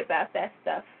worry about that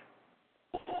stuff.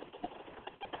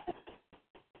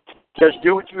 Just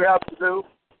do what you have to do.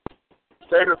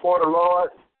 Stay before the Lord,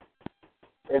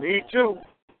 and He too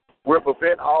will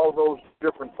prevent all those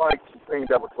different fights and things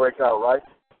that would break out, right?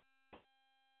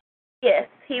 Yes,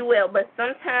 He will, but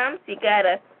sometimes you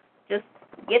gotta just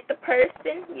get the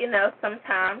person,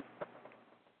 sometimes.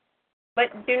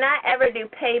 But do not ever do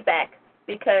payback,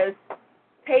 because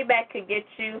payback could get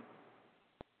you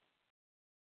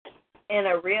in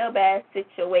a real bad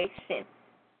situation.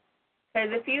 Because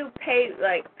if you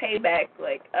payback,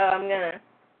 I'm gonna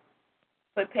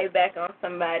put payback on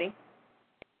somebody,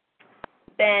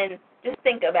 then just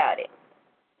think about it.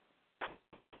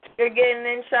 You're getting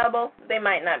in trouble, they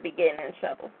might not be getting in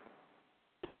trouble.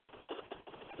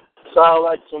 Sound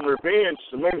like some revenge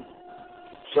to me.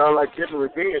 Sound like getting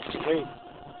revenge to me.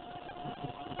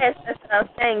 Yes, that's what I'm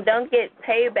saying. Don't get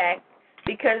payback,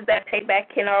 because that payback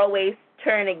can always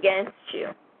turn against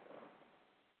you.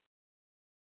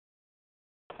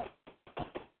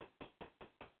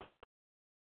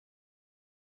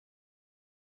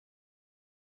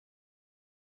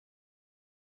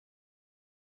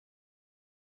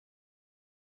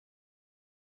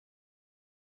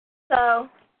 So.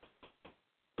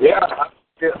 Yeah,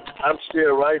 I'm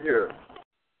still right here.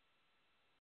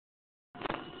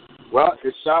 Well,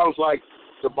 it sounds like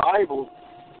the Bible,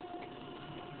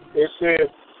 it says,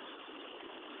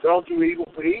 don't do evil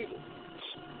for evil,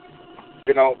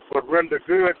 but render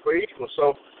good for evil.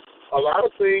 So a lot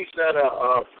of things that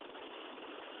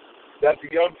that the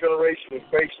young generation is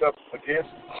faced up against,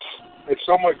 it's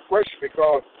so much pressure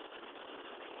because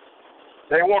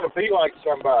they want to be like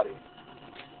somebody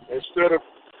instead of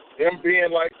them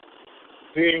being like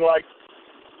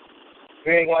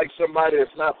somebody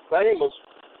that's not famous.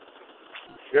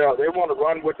 They want to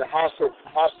run with the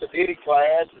hostility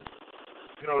class.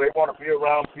 They want to be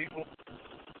around people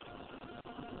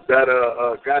that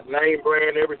got name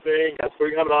brand everything, got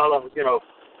 $300,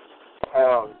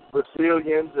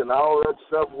 Brazilians and all that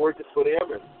stuff working for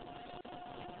them. And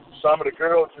some of the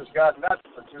girls just got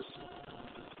nothing, but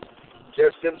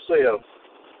just themselves.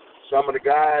 Some of the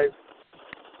guys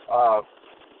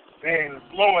being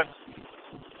influenced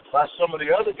by some of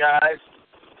the other guys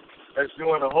that's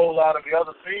doing a whole lot of the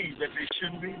other things that they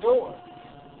shouldn't be doing.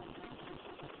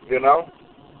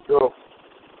 So,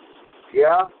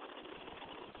 yeah,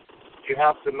 you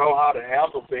have to know how to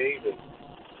handle things, and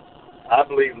I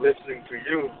believe listening to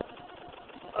you,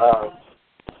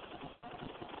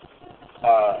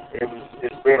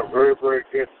 it's been a very, very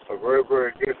good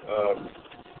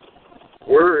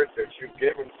word that you've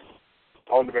given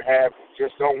on the behalf.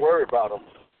 Just don't worry about them.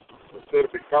 Instead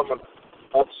of becoming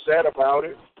upset about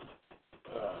it,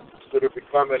 instead of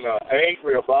becoming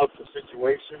angry about the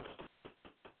situation,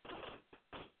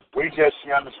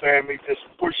 you understand me, just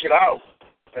push it out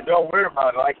and don't worry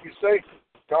about it. Like you say,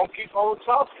 don't keep on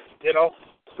talking.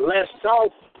 Less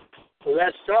talk.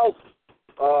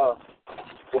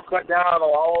 We'll cut down on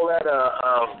all that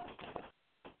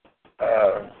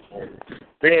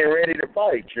being ready to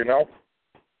fight.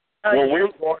 When we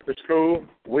were going to school,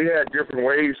 we had different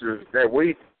ways that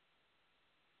we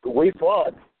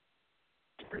fought.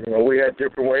 We had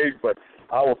different ways, but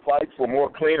our fights were more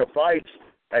cleaner fights,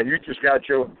 and you just got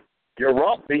your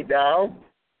rump beat down,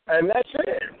 and that's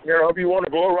it. If you want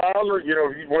to go around, or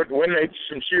you want to win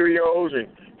some Cheerios, and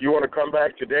you want to come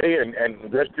back today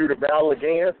and let's do the battle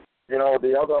again.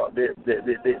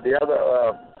 The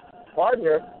other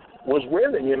partner was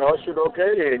winning. It's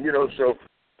okay, and so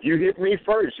you hit me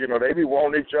first. They be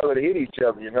wanting each other to hit each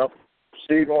other.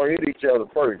 So you're gonna hit each other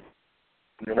first.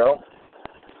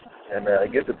 And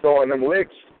get to throwing them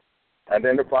licks, and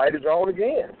then the fight is on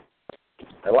again.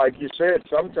 And like you said,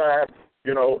 sometimes,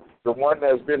 the one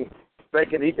that's been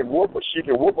thinking he can whoop or she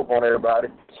can whoop up on everybody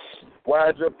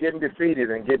winds up getting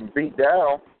defeated and getting beat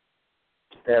down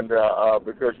And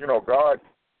because, God,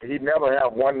 he never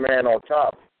have one man on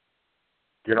top.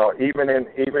 Even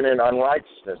in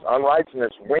unrighteousness.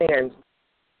 Unrighteousness wins,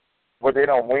 but they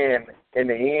don't win in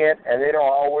the end, and they don't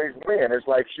always win. It's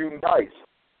like shooting dice.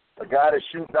 The guy that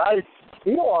shoots dice,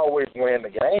 he don't always win the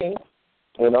game.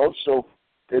 So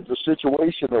it's a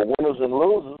situation of winners and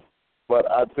losers. But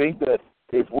I think that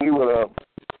if we were to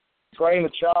train a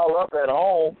child up at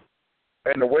home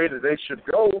in the way that they should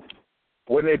go,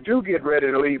 when they do get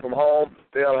ready to leave from home,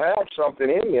 they'll have something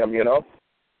in them,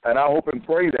 And I hope and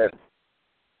pray that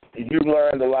you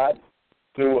learned a lot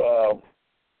through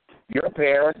your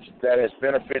parents that has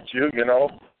benefited you,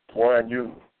 when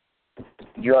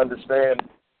you understand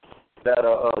that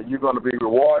you're going to be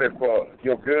rewarded for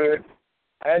your good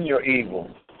and your evil.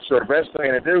 So the best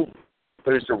thing to do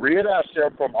is to rid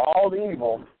ourselves from all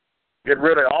evil, get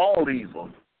rid of all evil.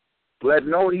 Let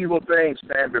no evil thing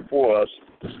stand before us.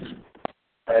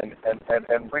 And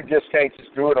we just can't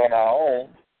just do it on our own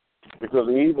because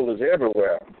the evil is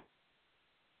everywhere.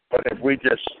 But if we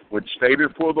just would stay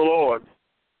before the Lord,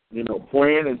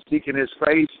 praying and seeking his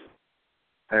face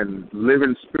and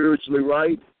living spiritually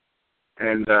right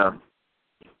and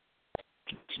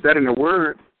studying the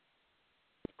word,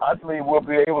 I believe we'll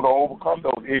be able to overcome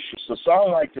those issues. So it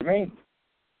sounds like to me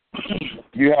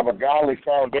you have a godly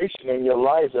foundation in your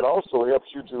life that also helps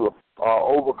you to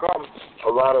overcome a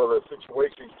lot of the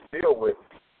situations you deal with.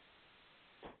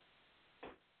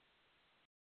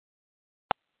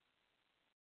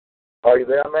 Are you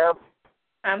there, ma'am?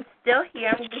 I'm still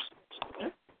here. I'm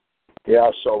just...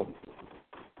 Yeah, so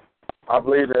I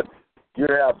believe that you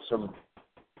have some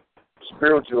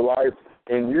spiritual life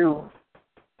in you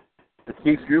to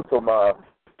keep you from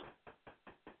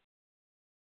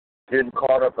getting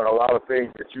caught up in a lot of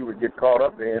things that you would get caught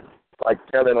up in, like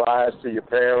telling lies to your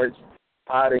parents,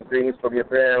 hiding things from your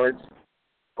parents.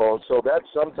 So that's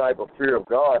some type of fear of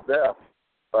God there.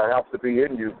 Have to be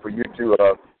in you for you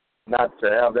to not to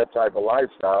have that type of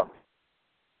lifestyle.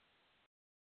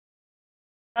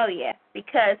 Oh, yeah,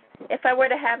 because if I were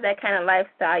to have that kind of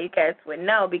lifestyle, you guys would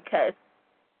know, because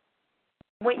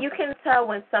when you can tell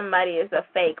when somebody is a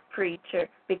fake preacher,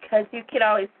 because you can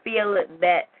always feel it,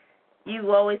 that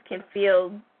you always can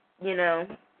feel,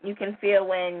 you can feel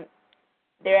when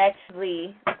they're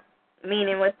actually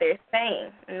meaning what they're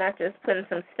saying and not just putting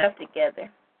some stuff together.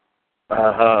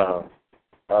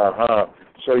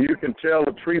 So you can tell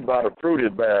the tree by the fruit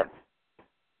it bears.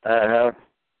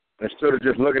 Instead of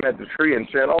just looking at the tree and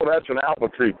saying, "Oh, that's an apple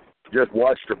tree," just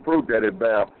watch the fruit that it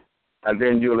bears, and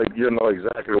then you'll know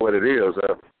exactly what it is.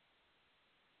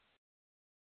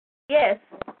 Yes.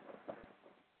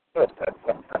 Oh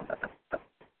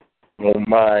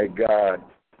my God!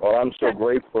 Well, I'm so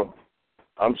grateful.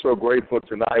 I'm so grateful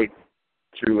tonight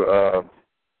to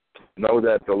know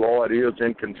that the Lord is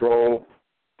in control.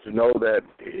 To know that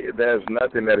there's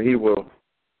nothing that He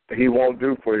won't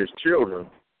do for His children,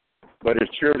 but His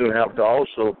children have to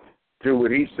also do what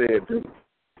He said do.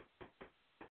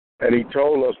 And He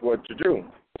told us what to do.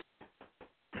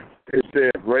 It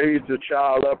said, raise the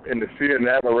child up in the fear and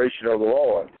admiration of the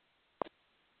Lord.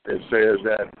 It says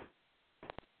that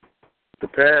the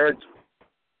parents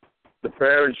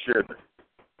should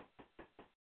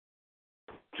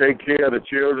take care of the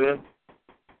children,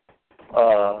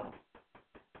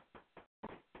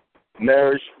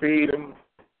 nourish, feed them,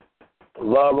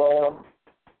 love on them.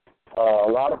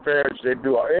 A lot of parents, they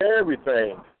do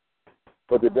everything,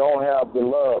 but they don't have the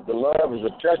love. The love is a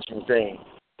touching thing.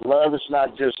 Love is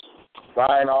not just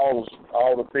buying all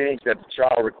the things that the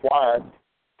child requires,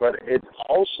 but it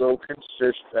also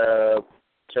consists of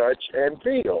touch and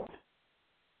feel,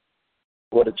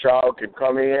 where the child can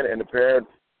come in and the parent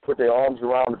put their arms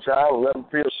around the child and let them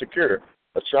feel secure.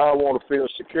 A child wants to feel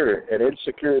secure. An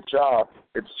insecure child,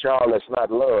 it's a child that's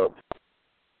not loved.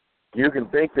 You can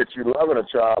think that you're loving a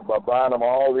child by buying them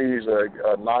all these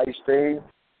nice things.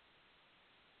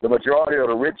 The majority of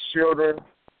the rich children,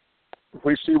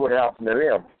 we see what happened to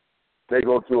them. They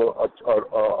go through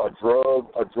a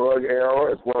drug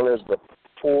era, as well as the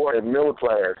poor and middle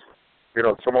class.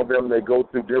 Some of them, they go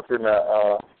through different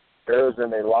eras in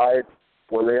their life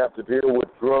where they have to deal with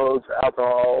drugs,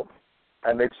 alcohol,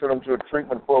 and they send them to a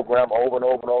treatment program over and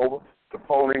over and over. The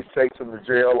police takes them to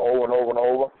jail over and over and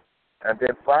over. And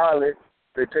then finally,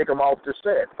 they take them off the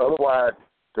set. Otherwise,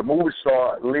 the movie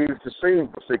star leaves the scene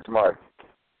for 6 months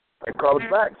and comes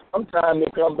back. Sometimes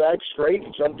they come back straight,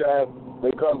 and sometimes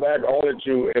they come back only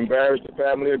to embarrass the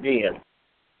family again.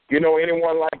 You know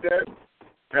anyone like that?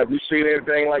 Have you seen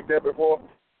anything like that before?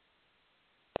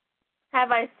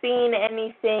 Have I seen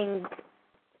anything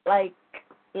like,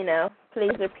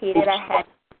 please repeat it? I had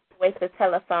to wait the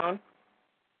telephone.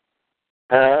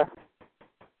 Huh?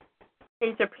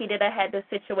 Please repeat it. I had to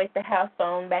situate the house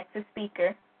phone back to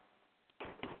speaker.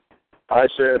 I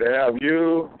said, have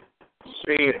you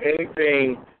seen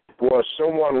anything where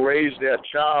someone raised their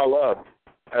child up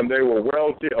and they were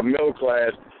wealthy or middle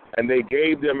class and they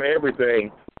gave them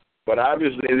everything, but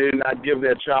obviously they did not give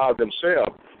their child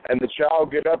themselves, and the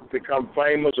child get up, become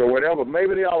famous or whatever?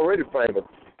 Maybe they're already famous.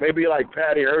 Maybe like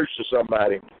Patty Hearst or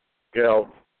somebody,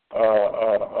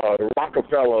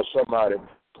 Rockefeller or somebody,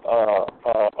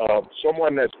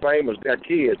 someone that's famous, their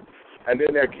kids, and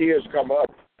then their kids come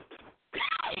up,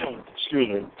 excuse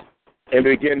me, and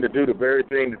begin to do the very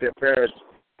thing that their parents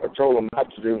told them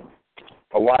not to do,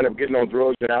 or wind up getting on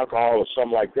drugs and alcohol or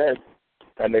something like that,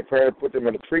 and their parents put them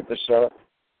in a treatment center,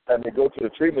 and they go to the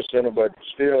treatment center, but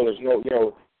still there's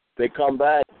no, they come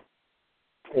back,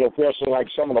 person like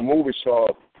some of the movie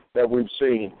stars that we've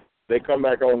seen, they come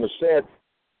back on the set,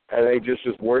 and they just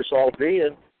as worse off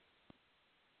then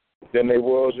than they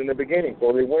was in the beginning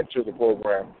before they went to the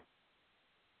program.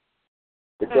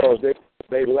 Because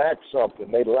they lack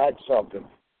something. They lack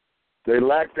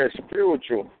that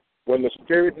spiritual. When the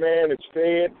spirit man is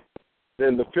fed,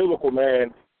 then the physical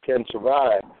man can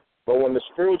survive. But when the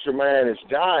spiritual man is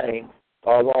dying,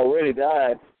 or has already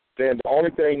died, then the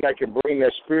only thing that can bring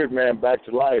that spirit man back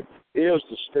to life is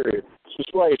the spirit.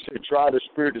 That's why he said, try the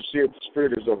spirit to see if the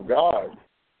spirit is of God.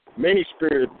 Many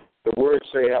spirits, the word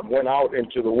say, have went out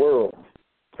into the world.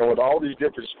 And with all these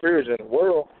different spirits in the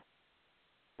world,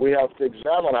 we have to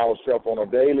examine ourselves on a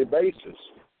daily basis.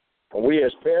 And we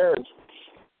as parents,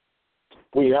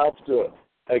 we have to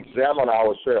examine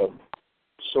ourselves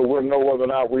so we'll know whether or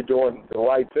not we're doing the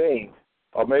right thing.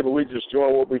 Or maybe we just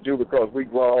doing what we do because we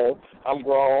grown, I'm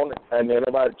grown, and then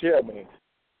nobody tell me.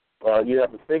 You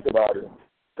have to think about it,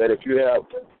 that if you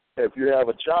have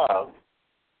a child,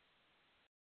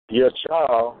 your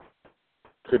child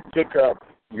could pick up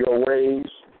your ways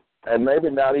and maybe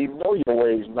not even know your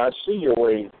ways, not see your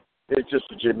ways. It's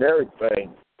just a generic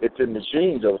thing. It's in the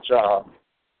genes of a child.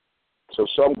 So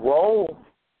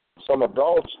some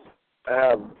adults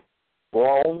have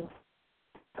grown,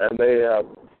 and they have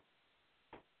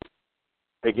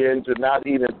begin to not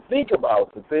even think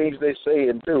about the things they say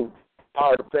and do,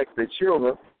 how it affects their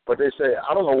children, but they say,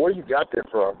 I don't know where you got that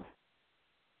from.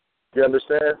 You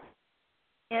understand?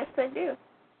 Yes, I do.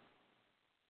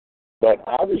 But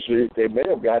obviously, they may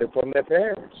have got it from their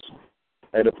parents.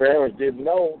 And the parents didn't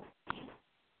know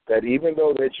that even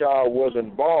though their child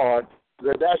wasn't born,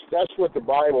 that's what the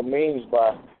Bible means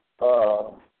by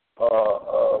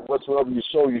whatsoever you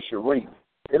sow, you should reap.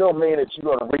 It don't mean that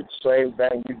you're going to reap the same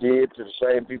thing you did to the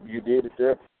same people you did it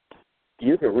to.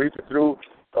 You can reap it through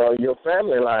your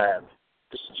family line.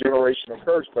 It's a generational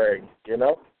curse thing,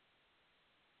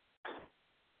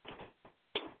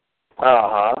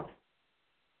 Uh-huh.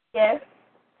 Yes.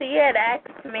 So you had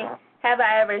asked me, have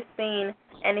I ever seen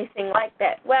anything like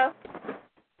that? Well,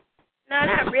 no,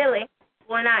 not really.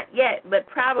 Well, not yet, but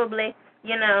probably,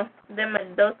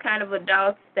 those kind of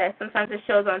adults that sometimes it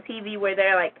shows on TV where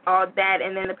they're like all that,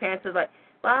 and then the parents are like,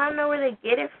 well, I don't know where they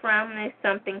get it from. There's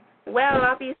something. Well,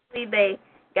 obviously they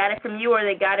got it from you, or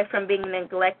they got it from being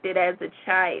neglected as a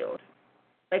child.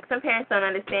 Like, some parents don't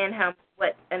understand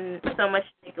what so much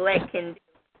neglect can do.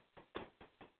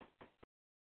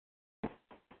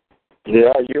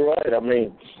 Yeah, you're right. I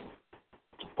mean,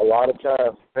 a lot of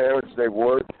times parents, they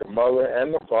work, the mother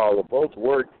and the father both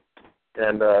work,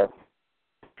 and the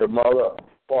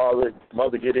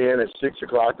mother get in at 6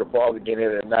 o'clock, the father get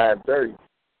in at 9:30.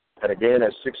 And again,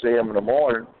 at 6 a.m. in the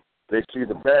morning, they see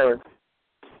the parent,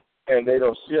 and they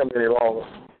don't see them any longer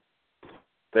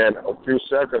than a few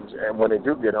seconds. And when they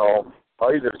do get home,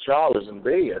 either the child is in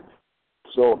bed.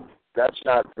 So that's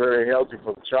not very healthy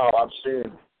for the child. I've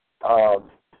seen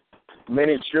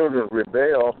many children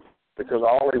rebel because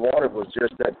all they wanted was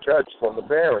just that touch from the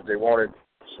parents. They wanted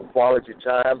some quality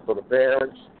time for the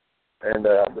parents, and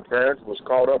the parents was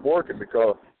caught up working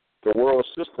because the world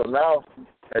system now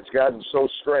has gotten so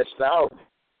stressed out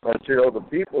until the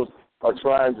people are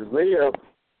trying to live,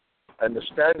 and the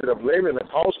standard of living, the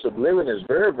cost of living is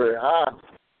very, very high.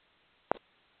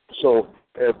 So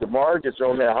if the mortgage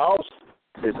on their house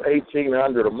is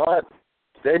 $1,800 a month,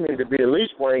 they need to be at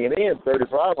least bringing in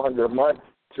 $3,500 a month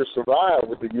to survive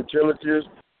with the utilities,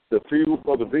 the fuel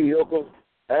for the vehicle,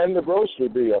 and the grocery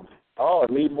bill. Oh,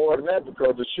 I need more than that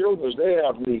because the children, they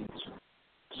have needs.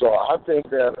 So I think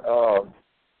that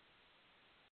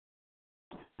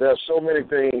there are so many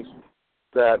things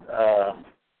that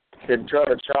can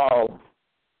turn a child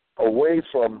away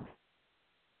from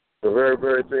the very,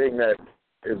 very thing that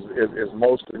is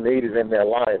most needed in their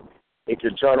life. It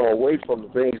can turn them away from the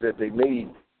things that they need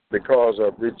because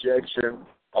of rejection,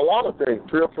 a lot of things,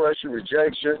 peer pressure,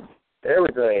 rejection,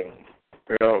 everything,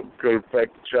 could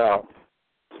affect the child.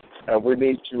 And we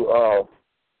need to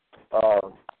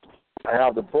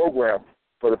have the program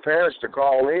for the parents to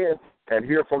call in and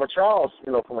hear from a child's,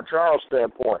 from a child's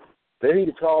standpoint. They need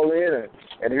to call in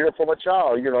and hear from a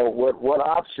child, what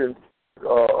option,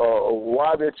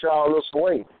 why their child looks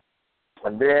away.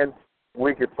 And then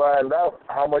we can find out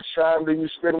how much time do you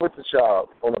spend with the child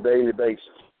on a daily basis.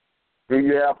 Do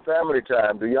you have family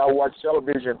time? Do y'all watch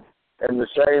television in the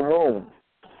same room?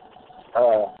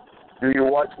 Do you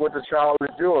watch what the child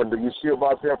is doing? Do you see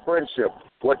about their friendship?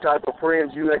 What type of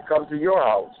friends you let come to your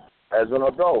house as an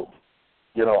adult?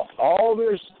 All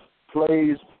this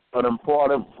plays an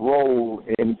important role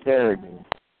in parenting.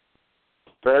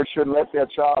 Parents shouldn't let their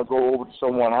child go over to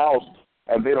someone's house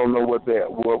and they don't know what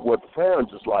the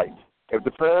parents is like. If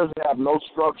the parents have no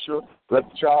structure, let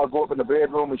the child go up in the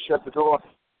bedroom and shut the door.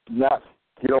 You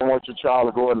don't want your child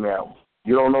to go in there.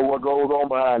 You don't know what goes on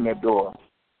behind that door.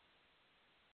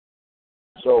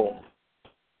 So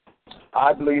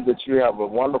I believe that you have a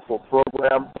wonderful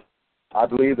program. I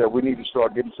believe that we need to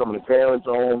start getting some of the parents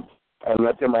on and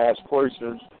let them ask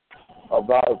questions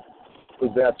about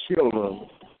their children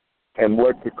and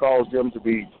what could cause them to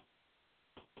be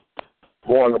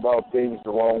going about things the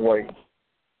wrong way.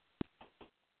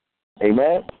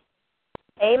 Amen?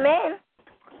 Amen.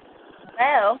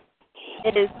 Well,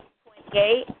 it is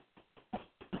 28.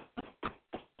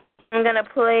 I'm going to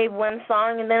play one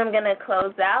song, and then I'm going to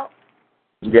close out.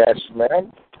 Yes,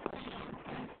 ma'am.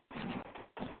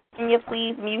 Can you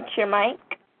please mute your mic?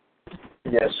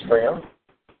 Yes, ma'am.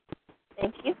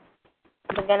 Thank you.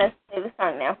 I'm going to play the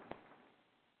song now.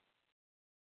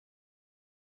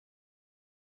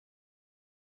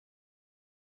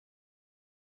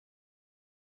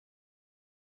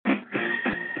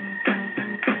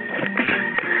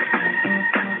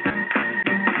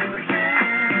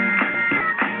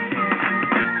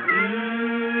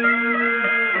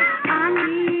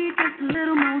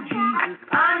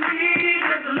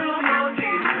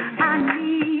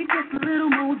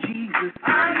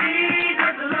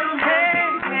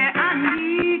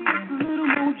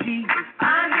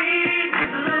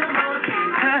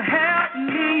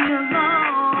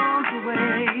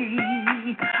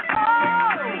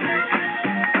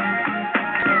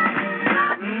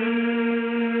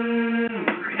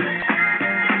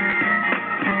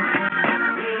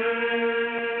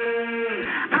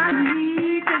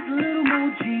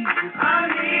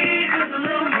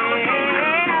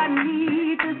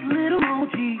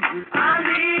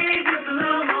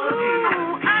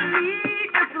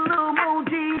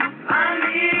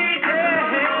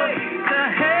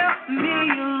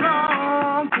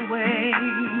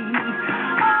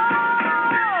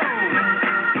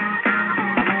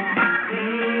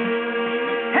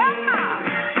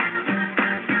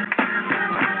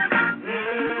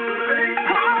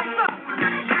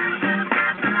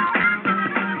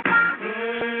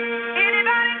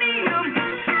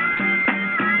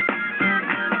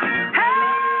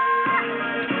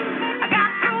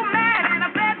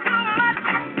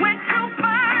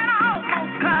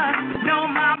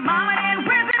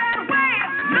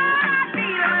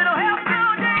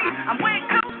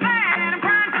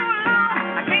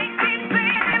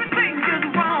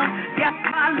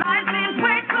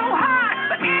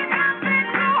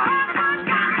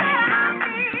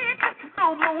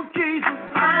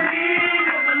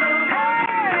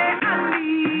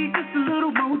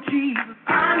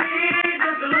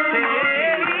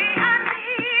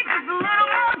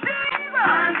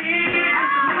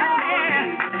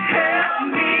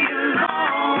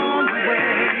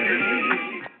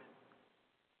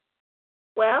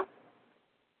 Well,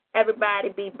 everybody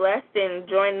be blessed and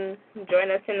join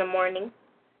us in the morning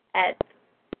at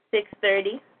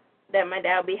 6:30 that my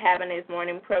dad will be having his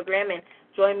morning program, and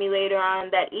join me later on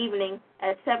that evening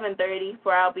at 7:30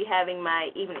 where I'll be having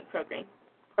my evening program.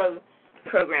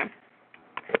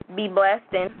 Be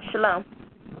blessed and shalom.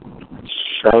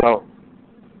 Shalom.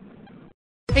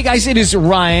 Hey guys, it is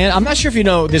Ryan. I'm not sure if you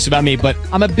know this about me, but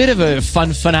I'm a bit of a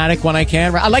fun fanatic when I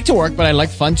can. I like to work, but I like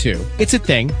fun too. It's a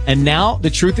thing. And now the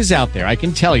truth is out there. I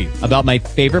can tell you about my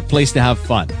favorite place to have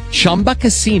fun. Chumba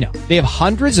Casino. They have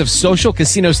hundreds of social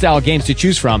casino style games to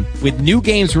choose from with new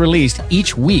games released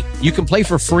each week. You can play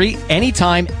for free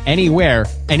anytime, anywhere.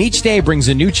 And each day brings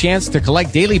a new chance to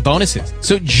collect daily bonuses.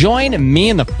 So join me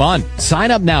in the fun.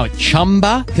 Sign up now at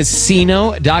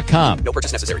ChumbaCasino.com. No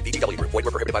purchase necessary. VGW Group. Void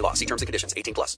where prohibited by law. See terms and conditions. 18+.